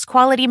highest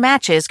quality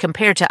matches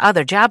compared to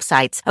other job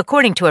sites,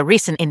 according to a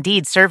recent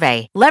Indeed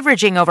survey.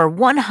 Leveraging over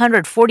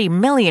 140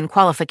 million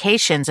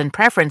qualifications and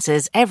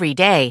preferences every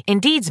day,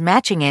 Indeed's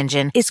matching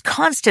engine is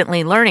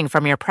constantly learning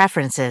from your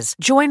preferences.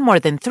 Join more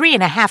than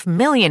 3.5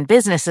 million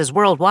businesses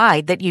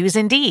worldwide that use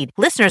Indeed.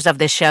 Listeners of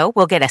this show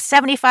will get a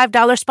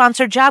 $75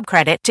 sponsored job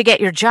credit to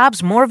get your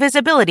jobs more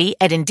visibility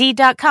at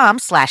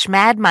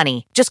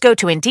Indeed.com/madmoney. Just go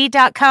to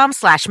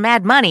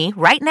Indeed.com/madmoney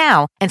right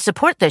now and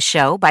support this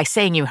show by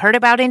saying you heard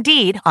about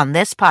Indeed on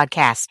this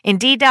podcast.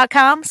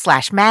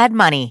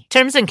 Indeed.com/madmoney.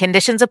 Terms and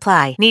conditions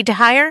apply. Need to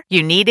hire?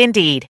 You need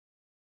Indeed.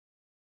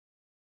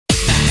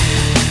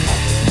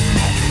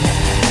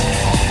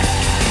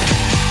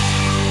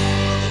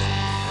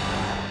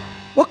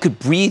 What could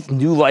breathe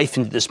new life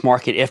into this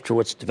market after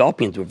what's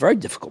developing into a very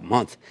difficult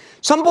month?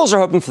 Some bulls are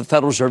hoping for the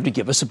Federal Reserve to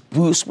give us a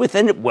boost with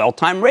a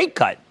well-timed rate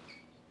cut.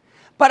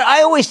 But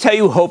I always tell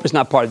you hope is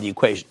not part of the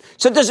equation.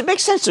 So does it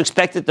make sense to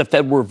expect that the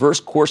Fed will reverse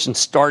course and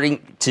starting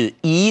to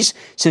ease,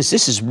 since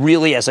this is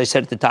really, as I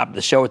said at the top of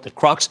the show, at the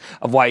crux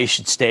of why you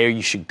should stay or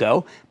you should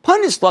go?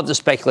 Pundits love to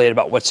speculate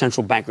about what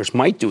central bankers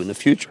might do in the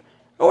future,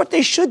 or what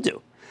they should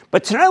do.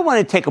 But tonight I want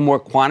to take a more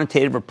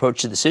quantitative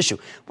approach to this issue,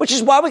 which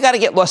is why we got to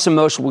get less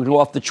emotional. We'll go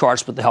off the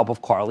charts with the help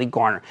of Carly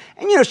Garner.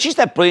 And, she's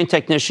that brilliant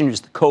technician who's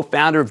the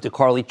co-founder of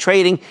DeCarly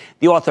Trading,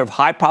 the author of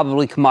High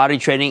Probability Commodity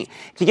Trading,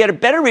 to get a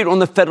better read on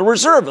the Federal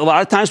Reserve. A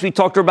lot of times we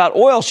talked to her about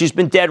oil. She's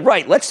been dead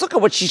right. Let's look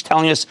at what she's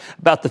telling us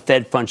about the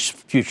Fed funds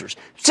futures.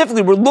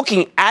 Specifically, we're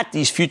looking at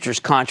these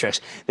futures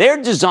contracts.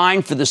 They're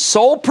designed for the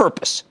sole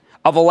purpose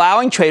of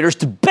allowing traders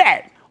to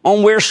bet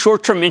on where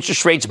short-term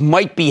interest rates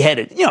might be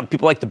headed.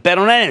 People like to bet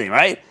on anything,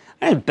 right?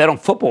 I didn't bet on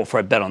football before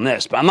I bet on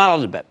this, but I'm not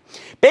allowed to bet.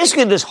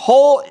 Basically, this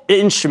whole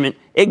instrument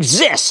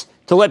exists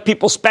to let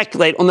people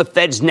speculate on the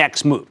Fed's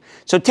next move.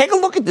 So take a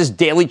look at this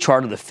daily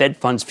chart of the Fed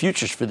funds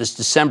futures for this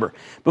December.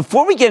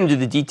 Before we get into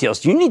the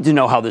details, you need to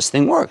know how this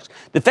thing works.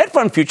 The Fed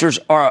fund futures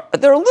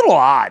they're a little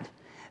odd.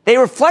 They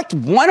reflect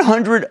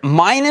 100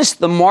 minus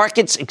the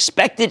market's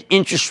expected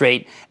interest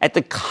rate at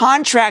the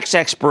contract's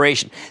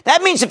expiration.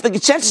 That means if the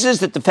consensus is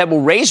that the Fed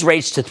will raise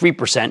rates to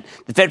 3%,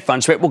 the Fed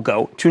funds rate will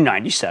go to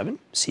 97.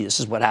 See, this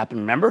is what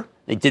happened, remember?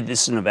 They did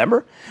this in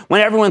November.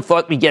 When everyone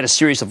thought we'd get a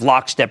series of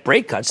lockstep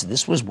rate cuts,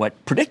 this was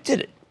what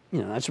predicted it.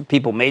 That's when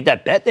people made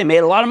that bet. They made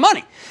a lot of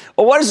money.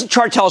 Well, what does the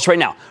chart tell us right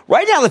now?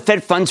 Right now, the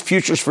Fed funds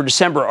futures for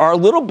December are a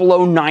little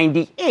below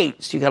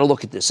 98. So you got to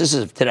look at this. This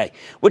is of today,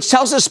 which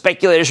tells us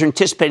speculators are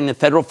anticipating the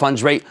federal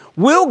funds rate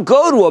will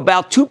go to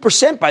about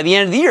 2% by the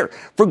end of the year.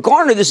 For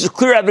Garner, this is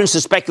clear evidence that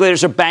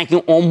speculators are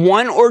banking on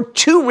 1 or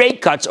 2 rate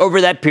cuts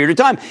over that period of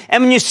time.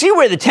 And when you see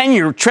where the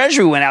 10-year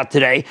Treasury went out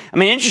today,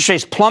 interest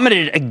rates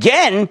plummeted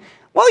again.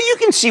 Well, you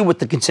can see what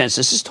the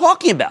consensus is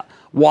talking about.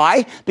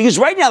 Why? Because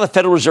right now the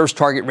Federal Reserve's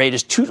target rate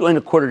is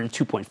 2.25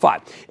 to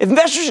 2.5. If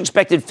investors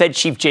expected Fed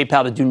Chief Jay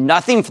Powell to do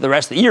nothing for the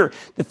rest of the year,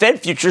 the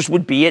Fed futures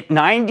would be at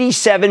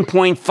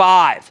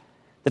 97.5.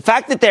 The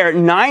fact that they're at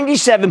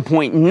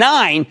 97.9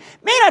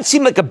 may not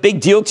seem like a big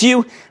deal to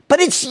you,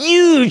 but it's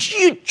huge.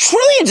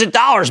 Trillions of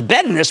dollars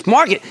bet in this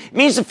market. It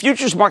means the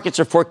futures markets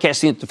are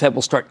forecasting that the Fed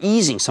will start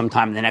easing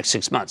sometime in the next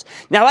 6 months.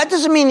 Now, that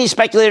doesn't mean these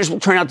speculators will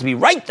turn out to be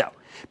right, though.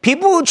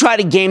 People who try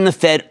to game the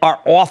Fed are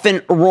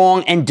often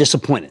wrong and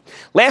disappointed.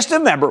 Last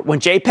November,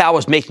 when Jay Powell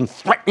was making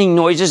threatening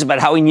noises about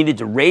how he needed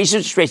to raise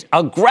interest rates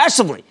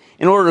aggressively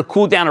in order to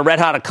cool down a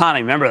red-hot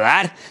economy, remember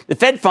that? The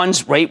Fed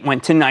funds rate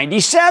went to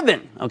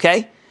 97,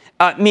 okay?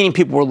 Meaning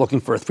people were looking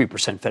for a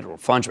 3% federal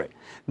funds rate.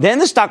 Then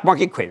the stock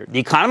market cratered, the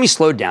economy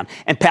slowed down,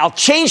 and Powell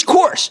changed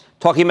course,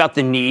 talking about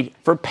the need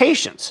for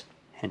patience,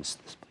 hence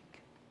this.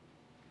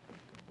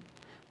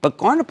 But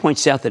Garner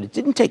points out that it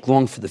didn't take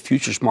long for the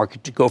futures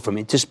market to go from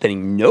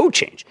anticipating no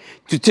change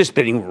to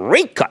anticipating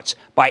rate cuts.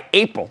 By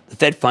April, the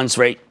Fed funds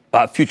rate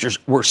futures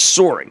were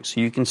soaring. So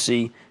you can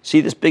see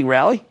this big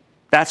rally?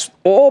 That's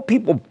all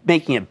people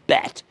making a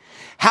bet.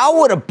 How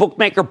would a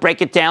bookmaker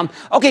break it down?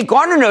 Okay,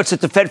 Gartner notes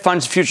that the Fed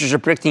funds futures are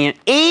predicting an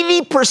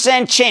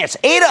 80% chance,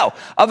 80,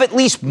 of at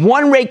least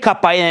one rate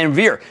cut by the end of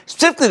the year.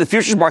 Specifically, the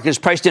futures market is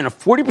priced in a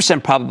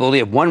 40% probability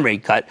of one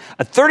rate cut,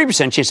 a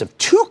 30% chance of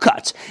two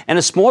cuts, and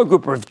a smaller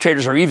group of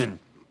traders are even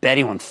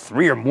betting on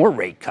 3 or more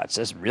rate cuts.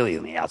 That's really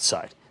on the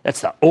outside.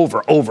 That's the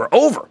over.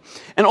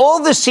 And all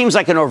of this seems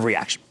like an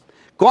overreaction.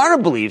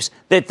 Gartner believes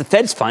that the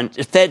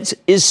Fed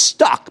is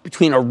stuck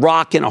between a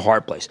rock and a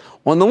hard place.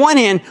 On the one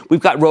hand, we've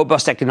got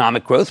robust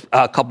economic growth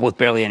coupled with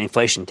barely any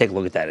inflation. Take a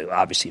look at that.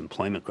 Obviously,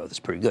 employment growth is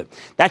pretty good.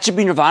 That should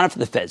be nirvana for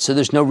the Fed, so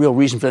there's no real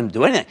reason for them to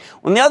do anything.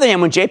 On the other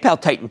hand, when Jay Powell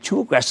tightened too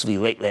aggressively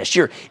late last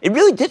year, it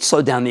really did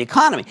slow down the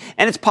economy.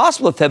 And it's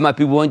possible the Fed might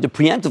be willing to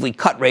preemptively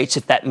cut rates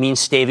if that means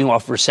staving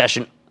off a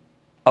recession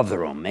of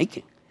their own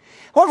making.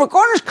 However,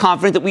 Gartner's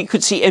confident that we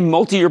could see a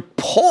multi-year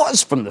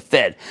pause from the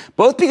Fed,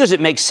 both because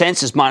it makes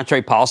sense as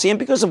monetary policy and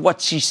because of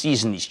what she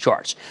sees in these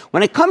charts.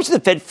 When it comes to the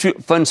Fed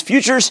funds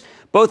futures,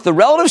 both the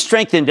relative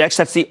strength index,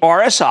 that's the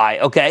RSI,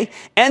 okay,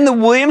 and the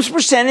Williams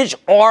percentage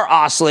R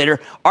oscillator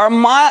are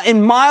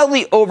in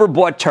mildly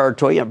overbought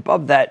territory.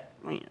 Above that,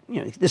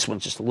 this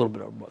one's just a little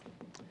bit overbought,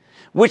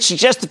 which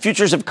suggests the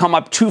futures have come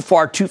up too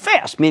far too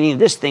fast, meaning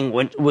this thing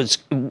was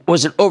an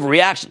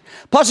overreaction.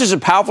 Plus, there's a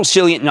powerful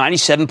ceiling at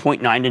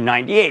 97.9 to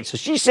 98. So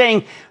she's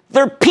saying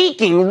they're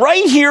peaking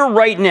right here,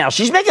 right now.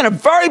 She's making a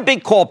very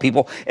big call,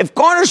 people. If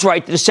Gartner's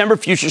right, the December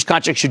futures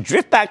contract should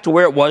drift back to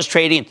where it was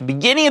trading at the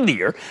beginning of the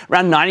year,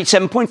 around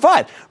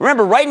 97.5.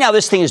 Remember, right now,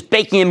 this thing is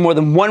baking in more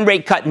than one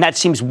rate cut, and that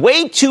seems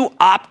way too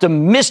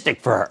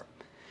optimistic for her.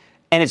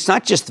 And it's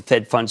not just the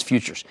Fed funds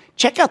futures.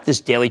 Check out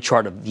this daily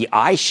chart of the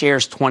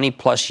iShares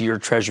 20-plus year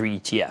Treasury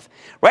ETF.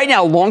 Right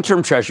now,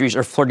 long-term Treasuries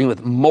are flirting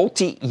with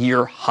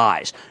multi-year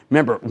highs.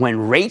 Remember, when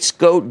rates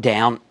go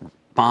down,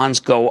 bonds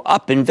go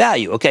up in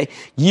value, okay?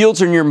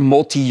 Yields are near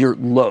multi-year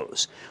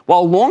lows.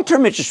 While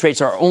long-term interest rates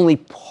are only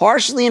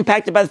partially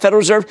impacted by the Federal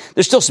Reserve,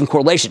 there's still some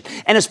correlation.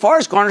 And as far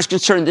as Gartner's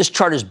concerned, this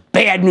chart is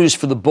bad news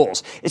for the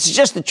bulls. It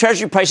suggests that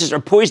Treasury prices are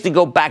poised to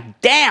go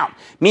back down,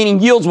 meaning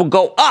yields will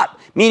go up,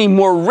 meaning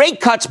more rate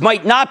cuts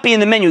might not be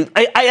in the menu.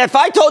 If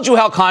I told you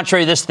how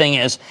contrary this thing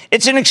is,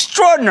 it's an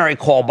extraordinary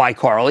call by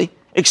Carly.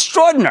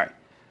 Extraordinary.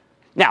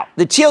 Now,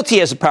 the TLT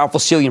has a powerful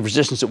ceiling of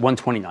resistance at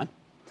 129.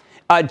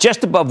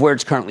 Just above where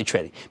it's currently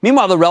trading.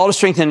 Meanwhile, the relative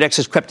strength index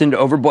has crept into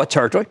overbought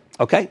territory.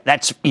 Okay,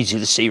 that's easy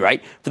to see,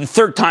 right? For the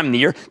third time in the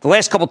year, the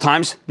last couple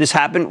times this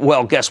happened,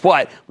 well, guess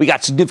what? We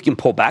got significant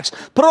pullbacks.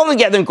 Put it all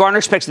together, and Gartner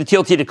expects the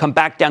TLT to come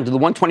back down to the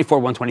 124,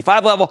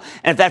 125 level,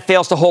 and if that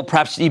fails to hold,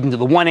 perhaps even to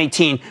the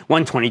 118,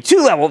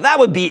 122 level. That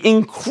would be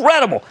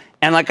incredible.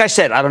 And like I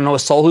said, I don't know a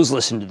soul who's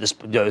listened to this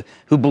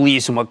who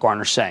believes in what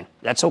Gartner's saying.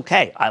 That's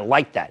okay. I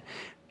like that.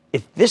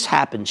 If this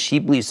happens, she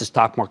believes the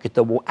stock market,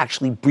 though, will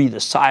actually breathe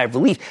a sigh of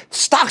relief.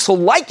 Stocks will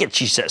like it,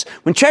 she says.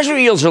 When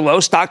Treasury yields are low,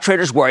 stock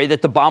traders worry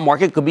that the bond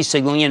market could be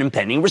signaling an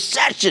impending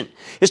recession.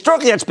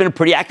 Historically, that's been a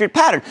pretty accurate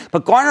pattern,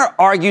 but Gartner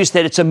argues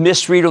that it's a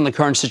misread on the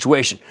current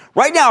situation.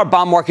 Right now, our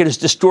bond market is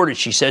distorted,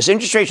 she says.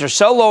 Interest rates are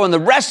so low in the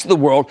rest of the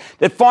world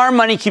that foreign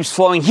money keeps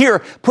flowing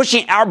here,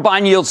 pushing our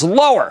bond yields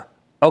lower,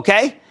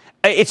 okay?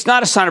 It's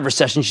not a sign of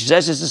recession, she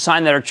says. It's a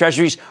sign that our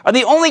treasuries are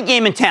the only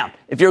game in town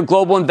if you're a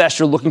global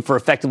investor looking for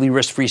effectively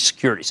risk-free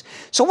securities.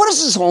 So what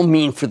does this all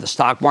mean for the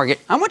stock market?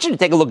 I want you to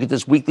take a look at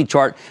this weekly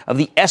chart of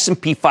the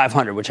S&P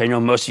 500, which I know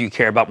most of you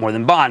care about more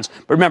than bonds.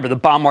 But remember, the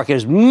bond market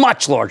is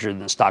much larger than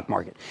the stock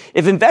market.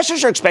 If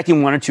investors are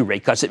expecting 1 or 2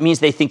 rate cuts, it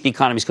means they think the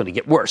economy is going to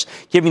get worse,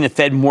 giving the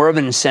Fed more of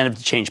an incentive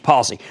to change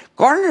policy.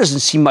 Gartner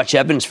doesn't see much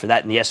evidence for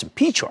that in the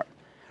S&P chart.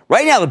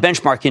 Right now, the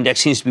benchmark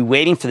index seems to be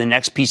waiting for the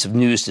next piece of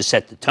news to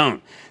set the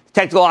tone.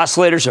 Technical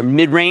oscillators are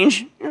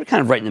mid-range. They're kind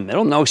of right in the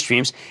middle, no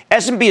extremes.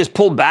 S&P has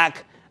pulled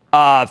back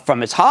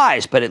from its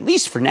highs, but at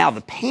least for now,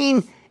 the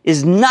pain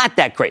is not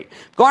that great.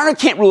 Gartner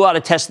can't rule out a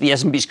test of the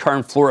S&P's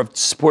current floor of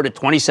support at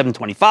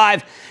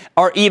 2725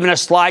 or even a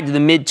slide to the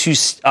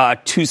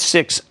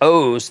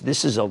mid-260s.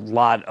 This is a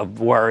lot of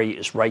worry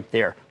is right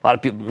there. A lot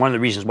of people, one of the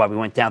reasons why we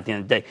went down at the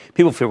end of the day,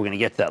 people fear we're going to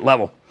get to that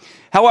level.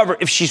 However,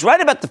 if she's right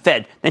about the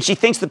Fed, then she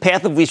thinks the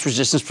path of least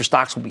resistance for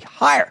stocks will be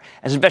higher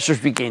as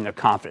investors regain their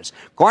confidence.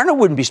 Gartner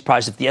wouldn't be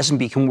surprised if the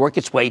S&P can work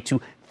its way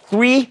to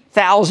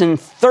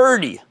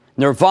 3,030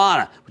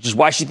 nirvana, which is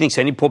why she thinks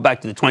any pullback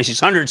to the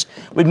 2600s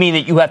would mean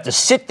that you have to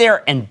sit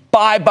there and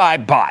buy.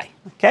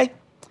 Okay?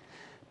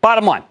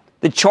 Bottom line,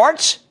 the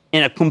charts,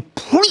 in a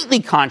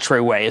completely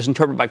contrary way, as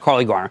interpreted by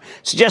Carly Gartner,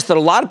 suggests that a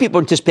lot of people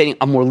are anticipating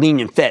a more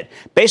lenient Fed.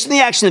 Based on the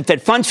action of Fed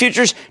funds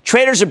futures,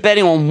 traders are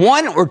betting on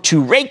 1 or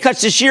 2 rate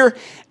cuts this year,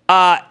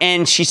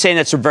 and she's saying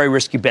that's a very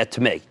risky bet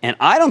to make. And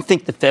I don't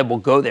think the Fed will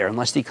go there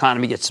unless the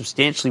economy gets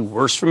substantially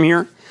worse from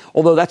here,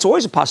 although that's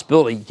always a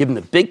possibility, given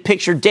the big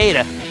picture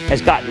data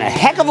has gotten a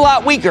heck of a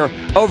lot weaker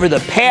over the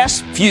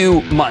past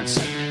few months.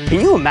 Can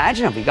you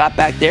imagine if we got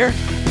back there?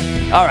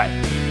 All right.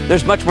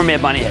 There's much more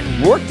Mad Money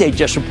ahead. Workday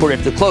just reported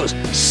at the close.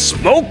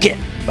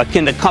 Smoking. But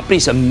can the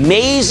company's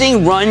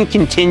amazing run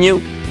continue?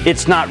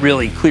 It's not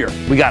really clear.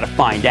 We got to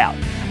find out.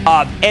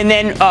 And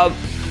then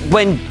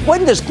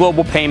when does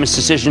Global Payments'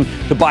 decision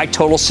to buy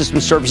Total System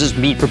Services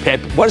mean for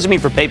PayPal? What does it mean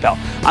for PayPal?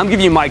 I'm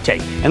giving you my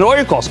take. And all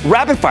your calls,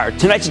 rapid fire,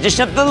 tonight's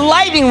edition of the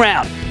Lightning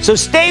Round. So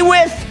stay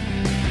with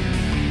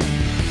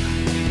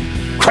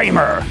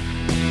Cramer.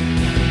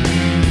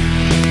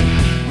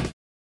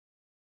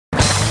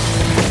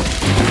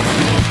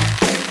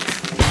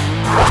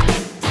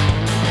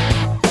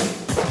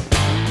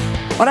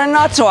 On a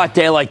not-so-hot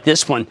day like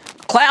this one,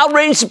 cloud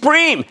reigns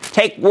supreme.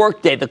 Take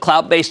Workday, the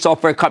cloud-based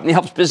software company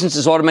helps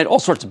businesses automate all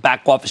sorts of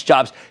back-office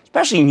jobs,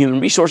 especially in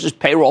human resources,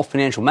 payroll,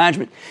 financial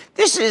management.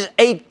 This is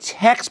a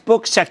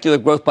textbook secular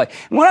growth play.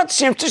 And went out to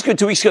San Francisco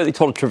 2 weeks ago. They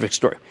told a terrific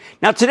story.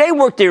 Now, today,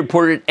 Workday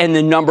reported, and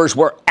the numbers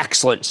were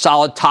excellent.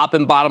 Solid top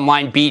and bottom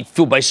line beat,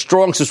 fueled by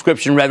strong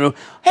subscription revenue.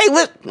 Hey,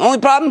 look, only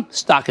problem?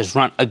 Stock has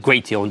run a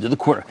great deal into the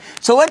quarter.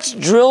 So let's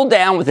drill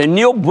down with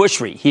Aneel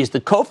Bhusri. He is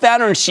the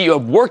co-founder and CEO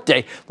of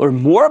Workday.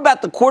 Learn more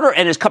about the quarter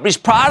and his company's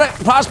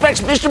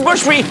prospects. Mr.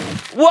 Bhusri,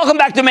 welcome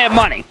back to Mad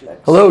Money.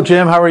 Hello,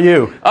 Jim. How are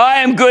you? I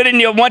am good,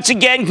 Aneel. Once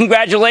again,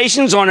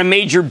 congratulations on a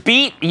major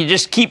beat. You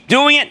just keep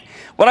doing it.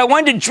 What I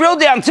wanted to drill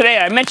down today,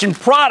 I mentioned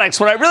products.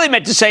 What I really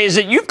meant to say is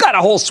that you've got a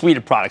whole suite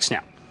of products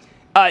now.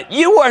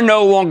 You are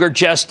no longer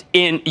just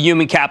in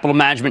human capital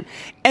management.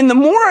 And the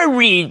more I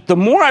read, the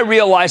more I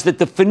realize that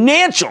the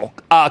financial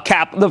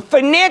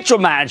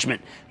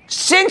management,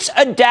 since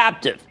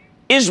Adaptive,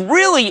 is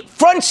really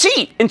front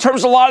seat in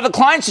terms of a lot of the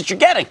clients that you're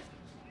getting.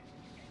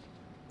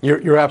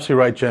 You're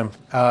absolutely right, Jim.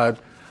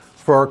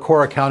 For our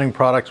core accounting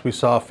products, we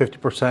saw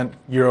 50%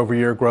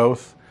 year-over-year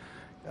growth.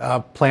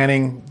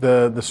 Planning,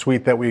 the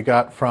suite that we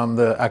got from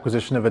the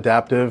acquisition of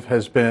Adaptive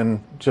has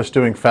been just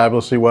doing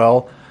fabulously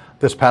well.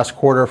 This past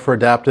quarter for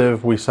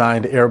Adaptive, we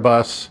signed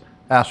Airbus,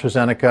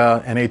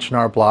 AstraZeneca, and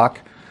H&R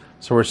Block.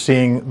 So we're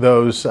seeing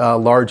those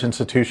large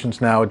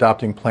institutions now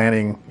adopting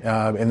planning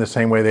in the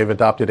same way they've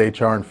adopted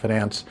HR and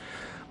finance.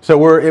 So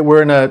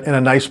we're in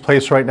a nice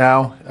place right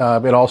now.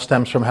 It all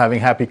stems from having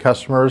happy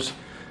customers.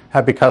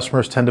 Happy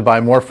customers tend to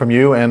buy more from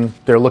you, and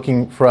they're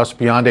looking for us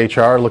beyond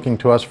HR, looking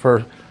to us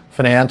for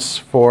finance,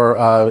 for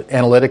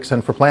analytics,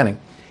 and for planning.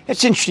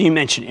 It's interesting you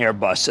mentioned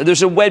Airbus.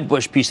 There's a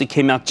Wedbush piece that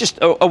came out just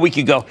a week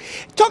ago.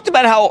 It talked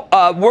about how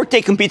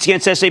Workday competes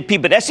against SAP,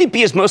 but SAP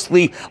has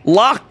mostly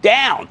locked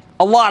down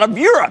a lot of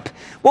Europe.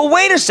 Well,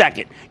 wait a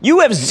second. You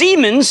have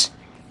Siemens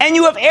and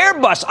you have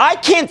Airbus. I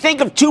can't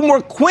think of two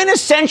more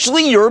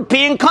quintessentially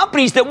European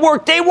companies that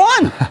Workday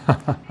won.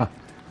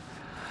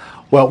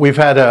 Well, we've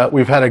had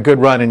a good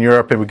run in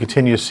Europe, and we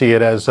continue to see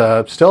it as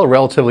still a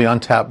relatively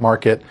untapped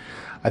market.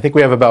 I think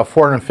we have about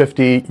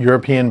 450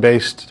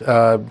 European-based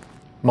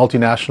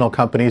multinational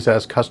companies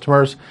as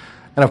customers.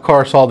 And of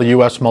course, all the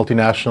U.S.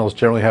 multinationals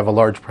generally have a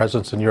large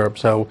presence in Europe.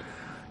 So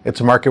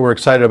it's a market we're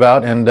excited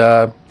about and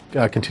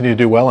continue to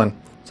do well in.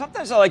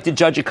 Sometimes I like to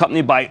judge a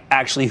company by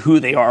actually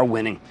who they are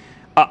winning.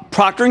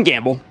 Procter &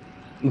 Gamble,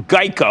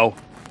 Geico,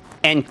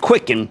 and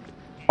Quicken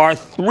are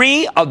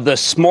three of the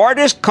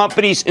smartest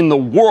companies in the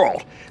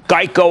world.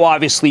 Geico,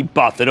 obviously,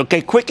 Buffett.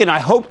 Okay, Quicken, I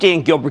hope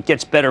Dan Gilbert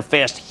gets better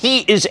fast.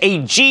 He is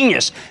a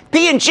genius.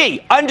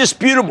 P&G,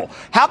 undisputable.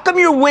 How come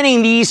you're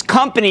winning these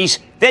companies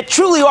that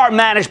truly are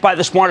managed by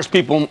the smartest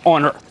people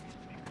on earth?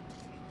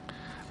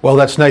 Well,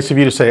 that's nice of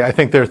you to say. I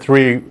think they're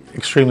three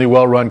extremely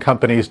well-run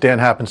companies. Dan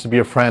happens to be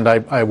a friend.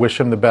 I wish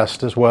him the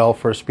best as well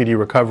for a speedy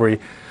recovery.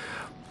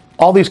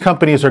 All these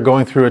companies are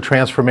going through a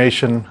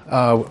transformation,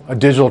 a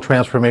digital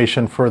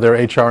transformation for their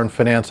HR and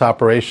finance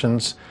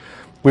operations.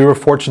 We were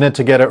fortunate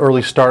to get an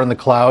early start in the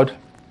cloud.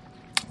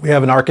 We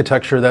have an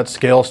architecture that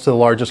scales to the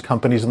largest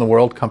companies in the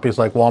world. Companies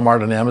like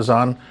Walmart and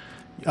Amazon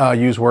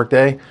use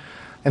Workday.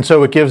 And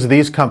so it gives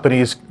these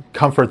companies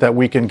comfort that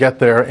we can get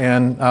there.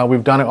 And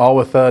we've done it all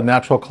with a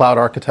natural cloud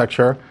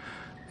architecture.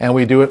 And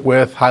we do it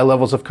with high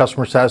levels of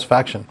customer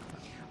satisfaction.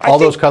 All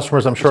those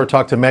customers, I'm sure,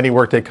 talk to many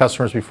Workday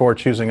customers before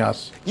choosing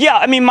us. Yeah,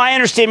 I mean, my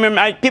understanding,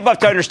 people have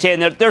to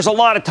understand that there's a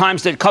lot of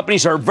times that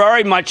companies are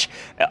very much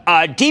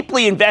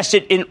deeply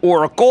invested in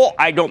Oracle.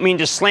 I don't mean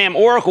to slam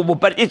Oracle,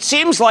 but it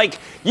seems like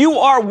you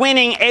are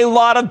winning a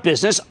lot of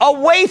business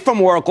away from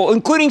Oracle,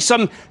 including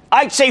some,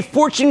 I'd say,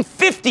 Fortune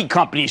 50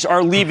 companies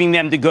are leaving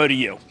them to go to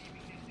you.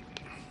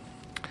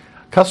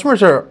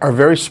 Customers are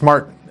very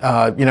smart.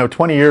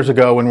 20 years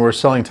ago when we were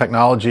selling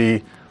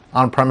technology,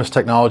 on-premise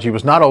technology,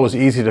 was not always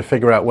easy to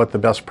figure out what the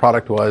best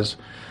product was.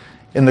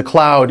 In the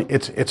cloud,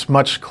 it's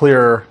much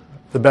clearer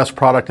the best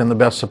product and the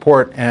best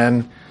support.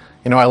 And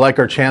I like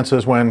our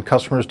chances when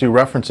customers do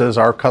references.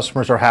 Our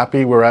customers are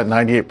happy. We're at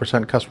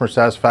 98% customer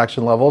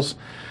satisfaction levels.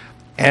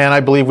 And I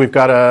believe we've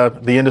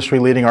got the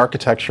industry-leading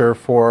architecture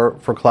for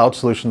cloud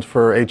solutions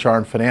for HR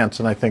and finance.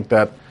 And I think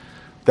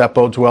that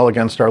bodes well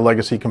against our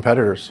legacy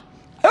competitors.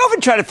 I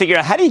often try to figure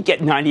out how do you get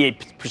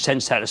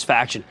 98%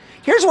 satisfaction.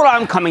 Here's what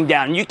I'm coming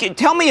down. You can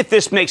tell me if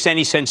this makes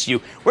any sense to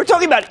you. We're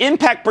talking about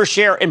impact per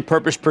share and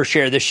purpose per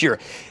share this year.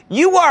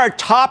 You are a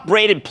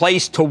top-rated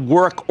place to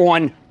work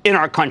on in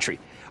our country.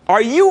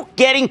 Are you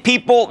getting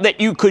people that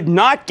you could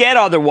not get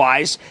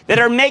otherwise that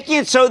are making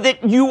it so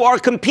that you are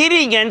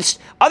competing against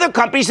other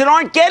companies that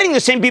aren't getting the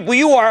same people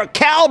you are,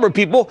 caliber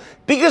people,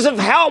 because of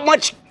how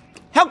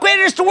great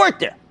it is to work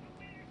there?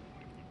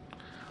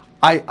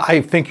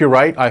 I think you're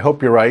right. I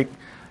hope you're right.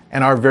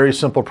 And our very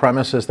simple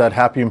premise is that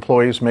happy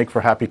employees make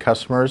for happy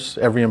customers.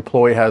 Every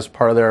employee has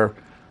part of their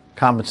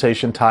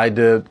compensation tied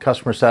to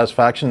customer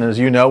satisfaction. And as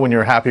you know, when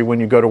you're happy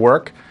when you go to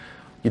work,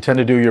 you tend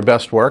to do your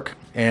best work.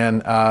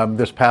 And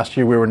this past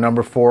year, we were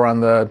number 4 on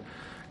the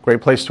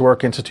Great Place to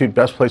Work Institute,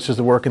 Best Places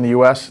to Work in the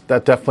U.S.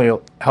 That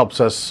definitely helps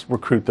us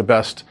recruit the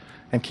best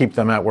and keep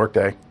them at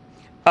Workday.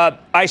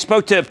 I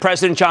spoke to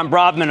President John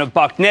Brodman of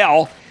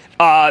Bucknell,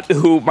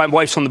 who my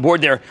wife's on the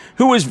board there,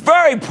 who was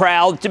very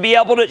proud to be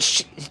able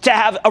to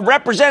have a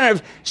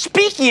representative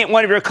speaking at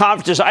one of your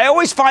conferences. I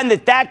always find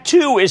that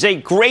too is a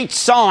great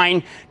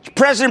sign.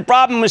 President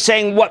Brodman was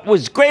saying what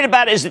was great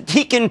about it is that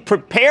he can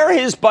prepare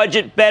his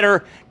budget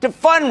better to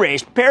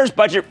fundraise, prepare his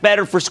budget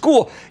better for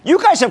school.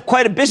 You guys have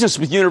quite a business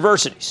with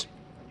universities.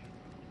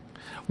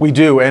 We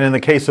do, and in the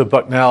case of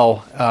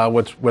Bucknell,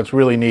 what's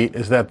really neat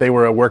is that they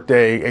were a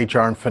Workday HR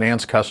and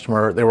finance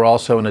customer. They were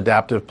also an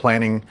adaptive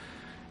planning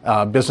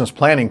business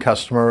planning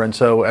customer, and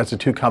so as the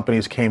two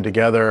companies came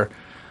together,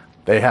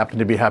 they happen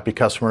to be happy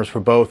customers for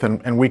both,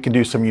 and we can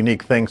do some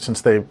unique things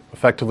since they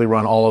effectively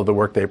run all of the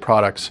Workday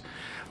products.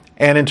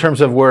 And in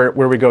terms of where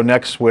we go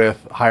next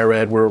with higher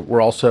ed,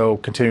 we're also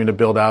continuing to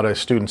build out a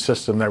student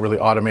system that really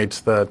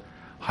automates the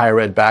higher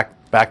ed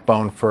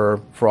backbone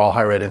for all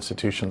higher ed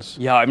institutions.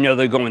 Yeah, I know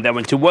they're going with that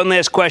one too. One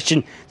last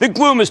question. The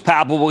gloom is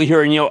palpable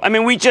here,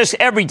 and we just,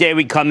 every day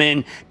we come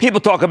in,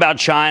 people talk about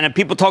China,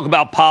 people talk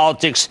about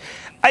politics.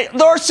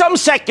 There are some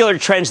secular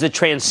trends that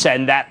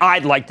transcend that,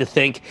 I'd like to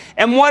think.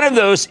 And one of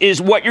those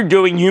is what you're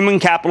doing, human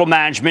capital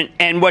management,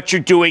 and what you're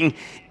doing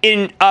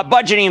in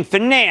budgeting and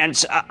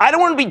finance. I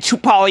don't want to be too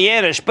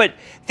Pollyannish, but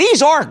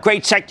these are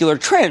great secular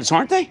trends,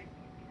 aren't they?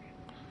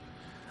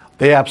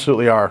 They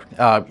absolutely are.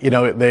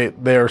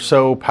 They are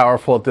so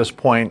powerful at this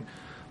point.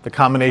 The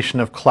combination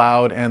of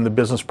cloud and the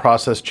business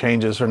process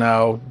changes are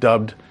now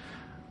dubbed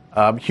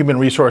human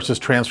resources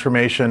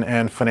transformation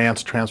and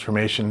finance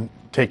transformation,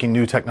 taking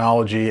new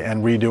technology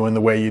and redoing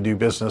the way you do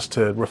business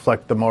to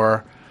reflect the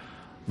more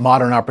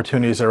modern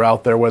opportunities that are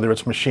out there, whether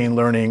it's machine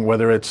learning,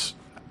 whether it's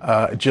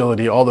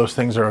agility, all those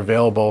things are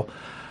available.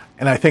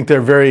 And I think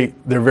they're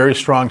very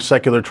strong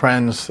secular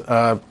trends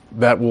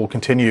that will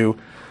continue.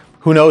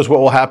 Who knows what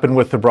will happen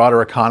with the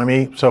broader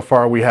economy? So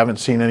far, we haven't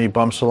seen any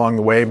bumps along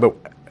the way, but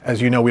as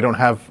you know, we don't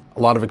have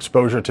a lot of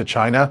exposure to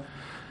China.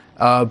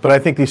 But I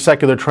think these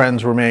secular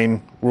trends will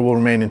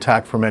remain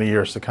intact for many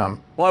years to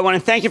come. Well, I want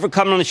to thank you for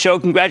coming on the show.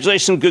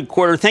 Congratulations on a good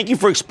quarter. Thank you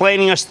for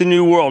explaining us the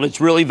new world. It's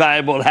really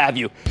valuable to have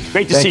you.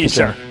 Great to see you,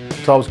 sir.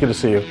 It's always good to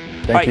see you.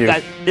 Thank you.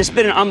 Guys, this has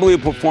been an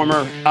unbelievable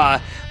performer.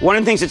 One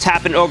of the things that's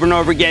happened over and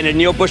over again, and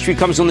Neil Bushby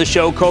comes on the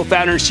show,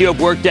 co-founder and CEO of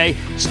Workday,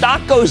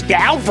 stock goes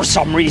down for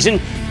some reason,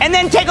 and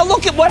then take a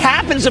look at what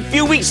happens a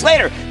few weeks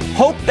later.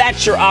 Hope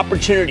that's your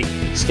opportunity.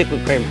 Stick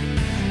with Cramer.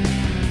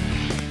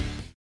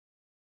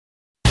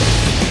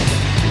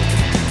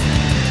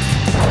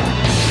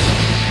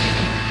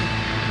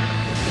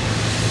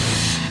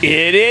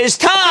 It is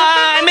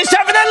time. It's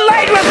time for the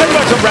lightning round.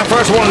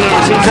 First one.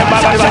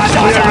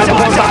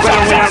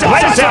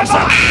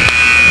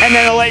 And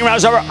then the lightning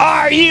round's over.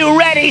 Are you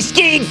ready,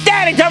 Ski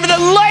Daddy? Time for the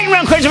lightning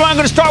round question. I'm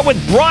going to start with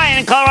Brian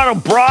in Colorado.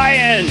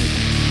 Brian.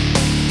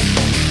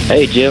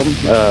 Hey, Jim.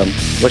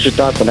 What's your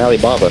thoughts on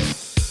Alibaba?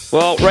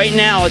 Well, right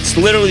now, it's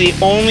literally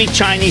the only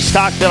Chinese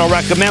stock that I'll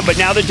recommend, but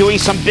now they're doing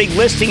some big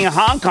listing in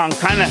Hong Kong,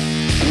 kind of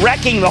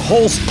wrecking the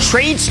whole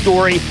trade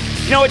story.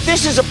 You know what?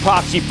 This is a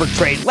proxy for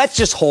trade. Let's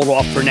just hold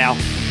off for now.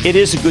 It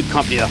is a good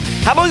company, though.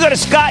 How about we go to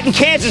Scott in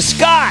Kansas?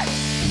 Scott!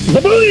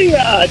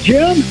 Booyah,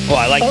 Jim! Oh,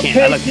 I like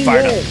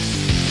fired up.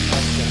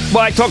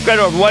 Well, I talked right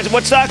over.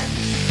 What stock?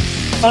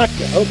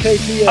 Okta,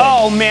 OKTA.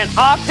 Oh, man.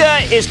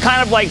 Okta is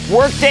kind of like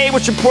Workday,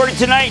 which reported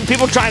tonight, and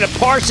people trying to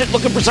parse it,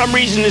 looking for some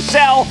reason to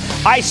sell.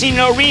 I see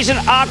no reason.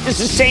 Okta's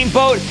the same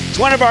boat. It's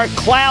one of our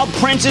cloud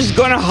princes. It's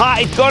going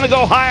to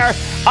go higher.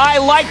 I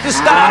like the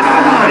stock,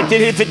 but it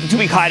did hit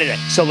 52-week high today,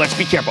 so let's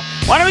be careful.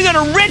 Why don't we go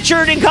to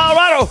Richard in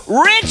Colorado?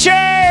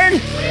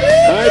 Richard!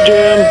 Hi,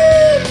 Jim.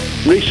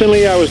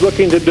 Recently, I was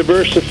looking to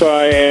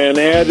diversify and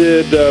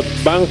added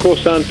Banco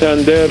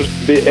Santander,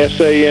 the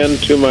SAN,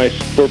 to my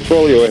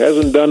portfolio. It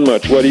hasn't done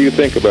much. What do you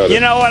think about it? You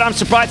know what? I'm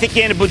surprised. I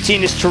think Anna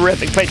Boutine is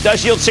terrific, but it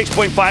does yield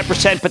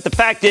 6.5%. But the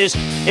fact is,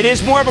 it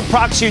is more of a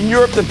proxy in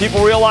Europe than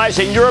people realize,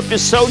 and Europe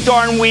is so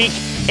darn weak.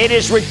 It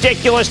is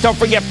ridiculous. Don't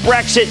forget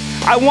Brexit.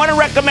 I want to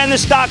recommend the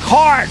stock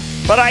hard,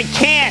 but I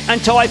can't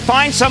until I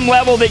find some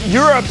level that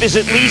Europe is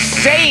at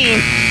least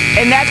sane,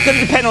 and that's going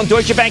to depend on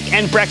Deutsche Bank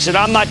and Brexit.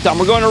 I'm not dumb.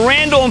 We're going to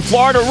Randall in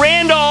Florida.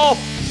 Randall!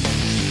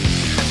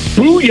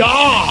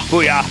 Booyah!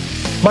 Booyah.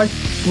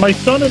 My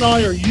son and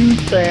I are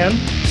huge fans.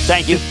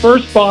 Thank you. His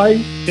first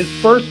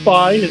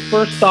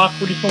stock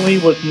recently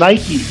was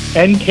Nike,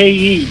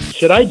 NKE.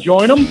 Should I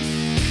join him?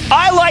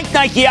 I like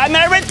Nike. I mean,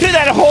 I read through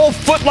that whole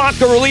Foot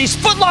Locker release.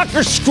 Foot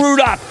Locker screwed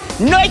up.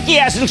 Nike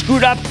hasn't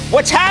screwed up.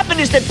 What's happened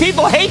is that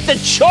people hate the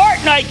chart,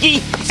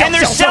 Nike, and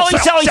they're selling.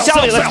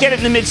 Let's get it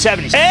in the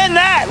mid-70s. And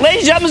that,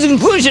 ladies and gentlemen, is the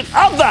conclusion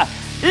of the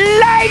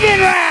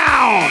Lightning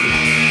Round.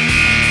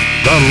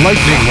 The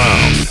Lightning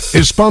Round.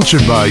 is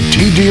sponsored by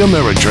TD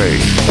Ameritrade.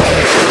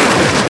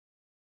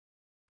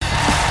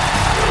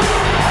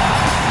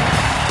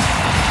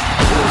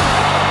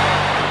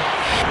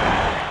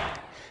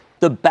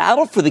 The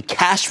battle for the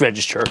cash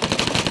register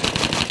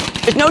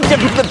is no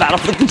different from the battle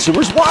for the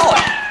consumer's wallet.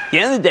 At the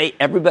end of the day,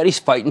 everybody's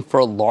fighting for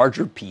a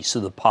larger piece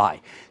of the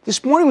pie.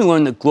 This morning we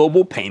learned that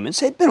Global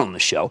Payments, they've been on the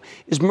show,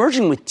 is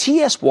merging with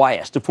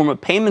TSYS to form a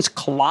payments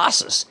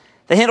colossus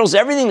that handles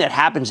everything that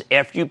happens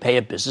after you pay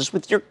a business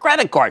with your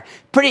credit card.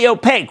 Pretty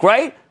opaque,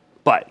 right?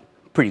 But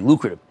pretty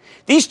lucrative.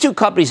 These two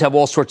companies have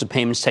all sorts of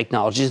payments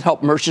technologies that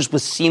help merchants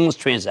with seamless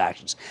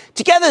transactions.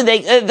 Together,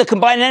 the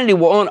combined entity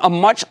will own a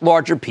much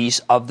larger piece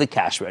of the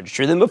cash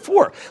register than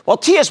before. While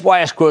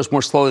TSYS grows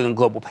more slowly than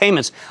Global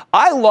Payments,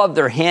 I love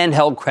their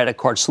handheld credit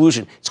card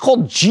solution. It's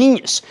called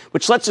Genius,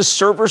 which lets a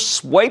server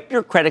swipe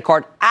your credit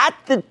card at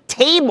the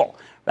table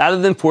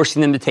rather than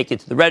forcing them to take it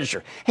to the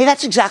register. Hey,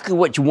 that's exactly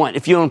what you want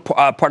if you own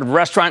part of a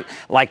restaurant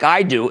like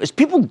I do, is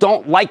people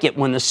don't like it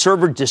when the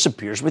server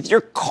disappears with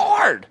your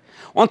card.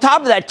 On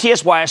top of that,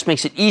 TSYS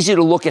makes it easy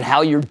to look at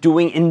how you're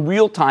doing in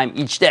real time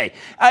each day.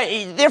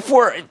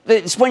 Therefore,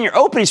 when you're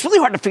open, it's really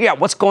hard to figure out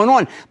what's going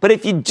on. But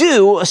if you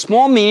do, a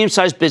small,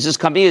 medium-sized business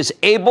company is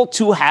able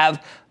to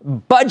have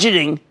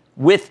budgeting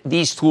with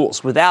these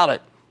tools. Without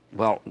it,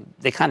 well,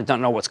 they kind of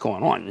don't know what's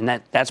going on.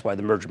 And that's why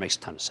the merger makes a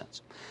ton of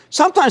sense.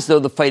 Sometimes, though,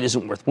 the fight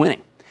isn't worth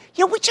winning.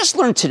 You know, we just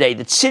learned today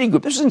that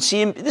Citigroup,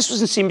 this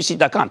was in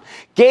CNBC.com,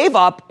 gave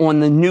up on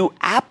the new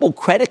Apple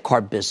credit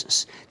card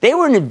business. They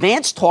were in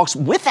advanced talks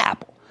with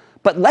Apple,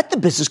 but let the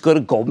business go to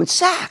Goldman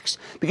Sachs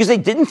because they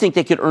didn't think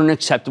they could earn an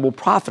acceptable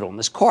profit on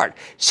this card.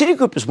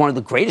 Citigroup is one of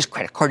the greatest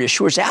credit card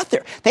issuers out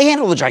there. They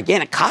handle the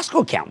gigantic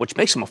Costco account, which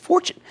makes them a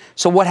fortune.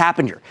 So what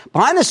happened here?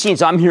 Behind the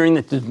scenes, I'm hearing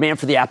that the demand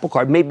for the Apple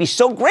card may be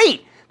so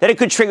great that it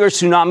could trigger a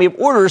tsunami of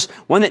orders,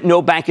 one that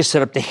no bank is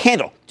set up to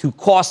handle. Too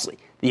costly.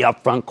 The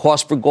upfront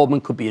cost for Goldman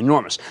could be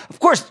enormous.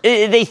 Of course,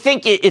 they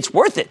think it's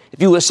worth it.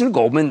 If you listen to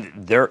Goldman,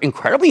 they're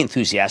incredibly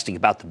enthusiastic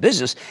about the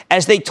business.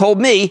 As they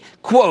told me,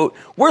 quote,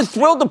 "We're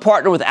thrilled to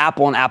partner with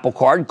Apple and Apple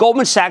Card.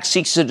 Goldman Sachs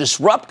seeks to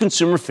disrupt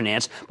consumer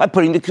finance by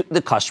putting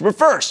the customer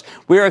first.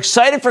 We are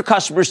excited for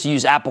customers to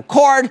use Apple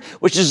Card,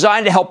 which is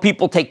designed to help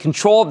people take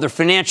control of their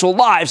financial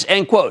lives,"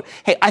 end quote.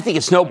 Hey, I think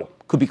it's noble.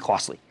 Could be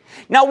costly.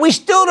 Now, we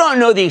still don't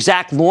know the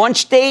exact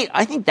launch date.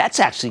 I think that's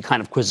actually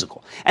kind of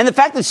quizzical. And the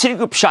fact that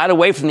Citigroup shied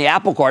away from the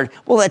Apple Card,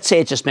 well, let's say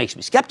it just makes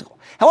me skeptical.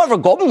 However,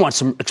 Goldman wants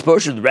some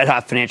exposure to the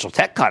red-hot financial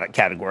tech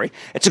category.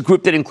 It's a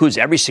group that includes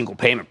every single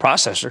payment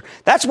processor.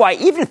 That's why,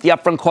 even if the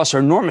upfront costs are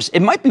enormous,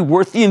 it might be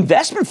worth the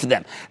investment for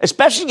them,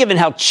 especially given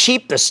how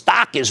cheap the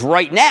stock is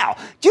right now.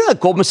 Do you know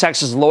that Goldman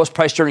Sachs is the lowest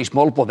price earnings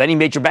multiple of any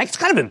major bank? It's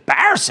kind of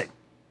embarrassing,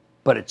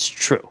 but it's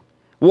true.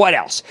 What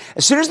else?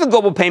 As soon as the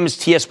Global Payments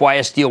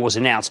TSYS deal was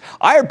announced,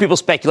 I heard people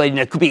speculating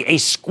that it could be a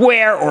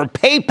Square or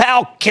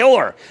PayPal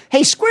killer.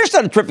 Hey, Square's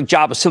done a terrific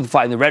job of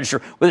simplifying the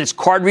register with its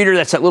card reader,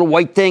 that's that little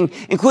white thing,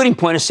 including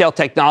point-of-sale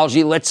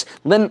technology, lets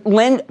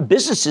lend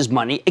businesses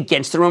money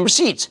against their own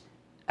receipts.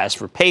 As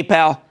for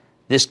PayPal,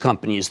 this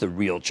company is the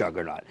real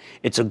juggernaut.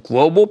 It's a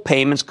global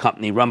payments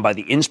company run by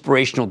the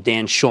inspirational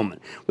Dan Schulman.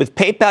 With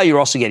PayPal, you're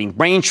also getting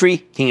Braintree,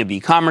 king of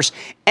e-commerce,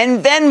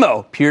 and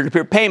Venmo,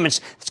 peer-to-peer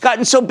payments. It's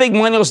gotten so big,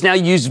 millennials now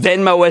use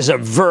Venmo as a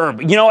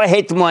verb. You know, I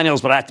hate the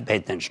millennials, but I have to pay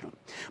attention to them.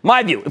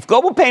 My view, if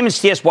Global Payments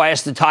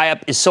TSYS, the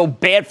tie-up, is so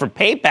bad for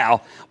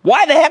PayPal,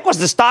 why the heck was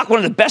the stock one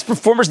of the best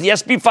performers in the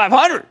S&P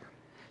 500?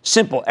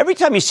 Simple. Every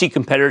time you see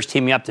competitors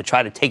teaming up to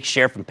try to take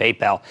share from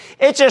PayPal,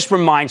 it just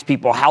reminds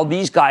people how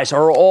these guys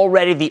are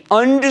already the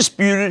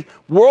undisputed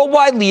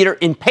worldwide leader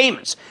in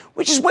payments,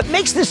 which is what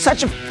makes this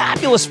such a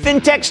fabulous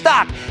fintech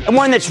stock and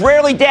one that's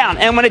rarely down.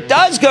 And when it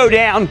does go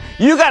down,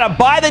 you got to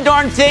buy the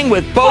darn thing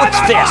with both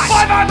fists.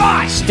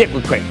 Buy. Stick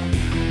with Kramer.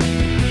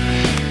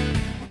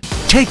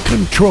 Take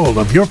control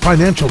of your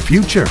financial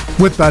future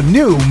with the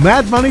new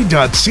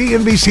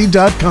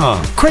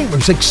madmoney.cnbc.com.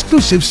 Kramer's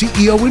exclusive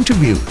CEO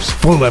interviews,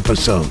 full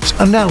episodes,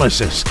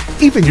 analysis,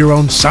 even your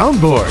own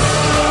soundboard.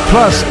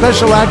 Plus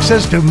special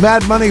access to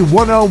Mad Money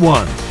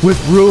 101 with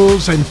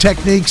rules and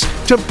techniques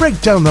to break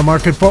down the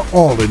market for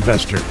all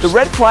investors. The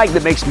red flag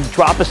that makes me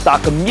drop a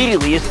stock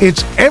immediately is...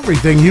 It's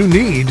everything you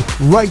need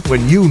right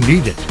when you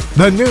need it.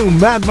 The new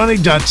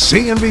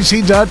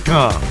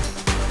madmoney.cnbc.com.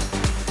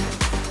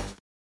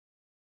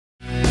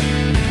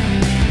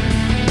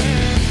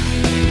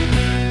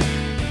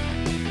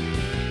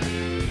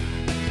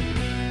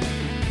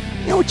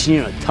 You know what you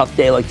need on a tough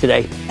day like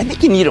today? I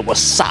think you need a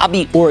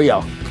wasabi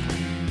Oreo.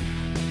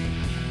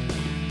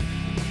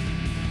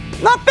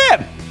 Not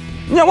bad.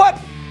 You know what?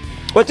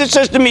 What this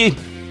says to me,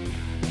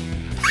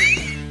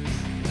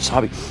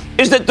 wasabi,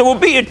 is that there will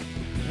be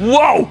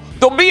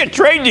there'll be a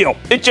trade deal.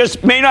 It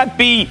just may not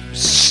be,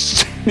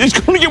 it's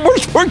going to get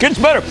worse before it gets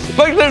better.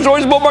 Like there's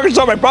always a bull market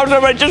somewhere. I promise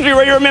everybody, just be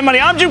right here at Mad Money.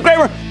 I'm Jim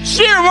Kramer.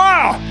 See you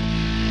tomorrow.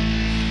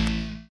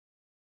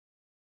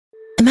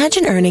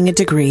 Imagine earning a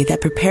degree that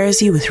prepares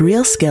you with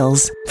real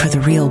skills for the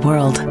real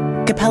world.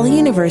 Capella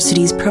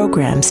University's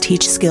programs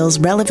teach skills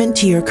relevant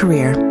to your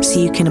career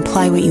so you can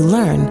apply what you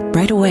learn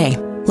right away.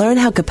 Learn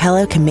how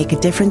Capella can make a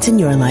difference in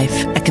your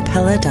life at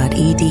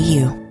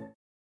capella.edu.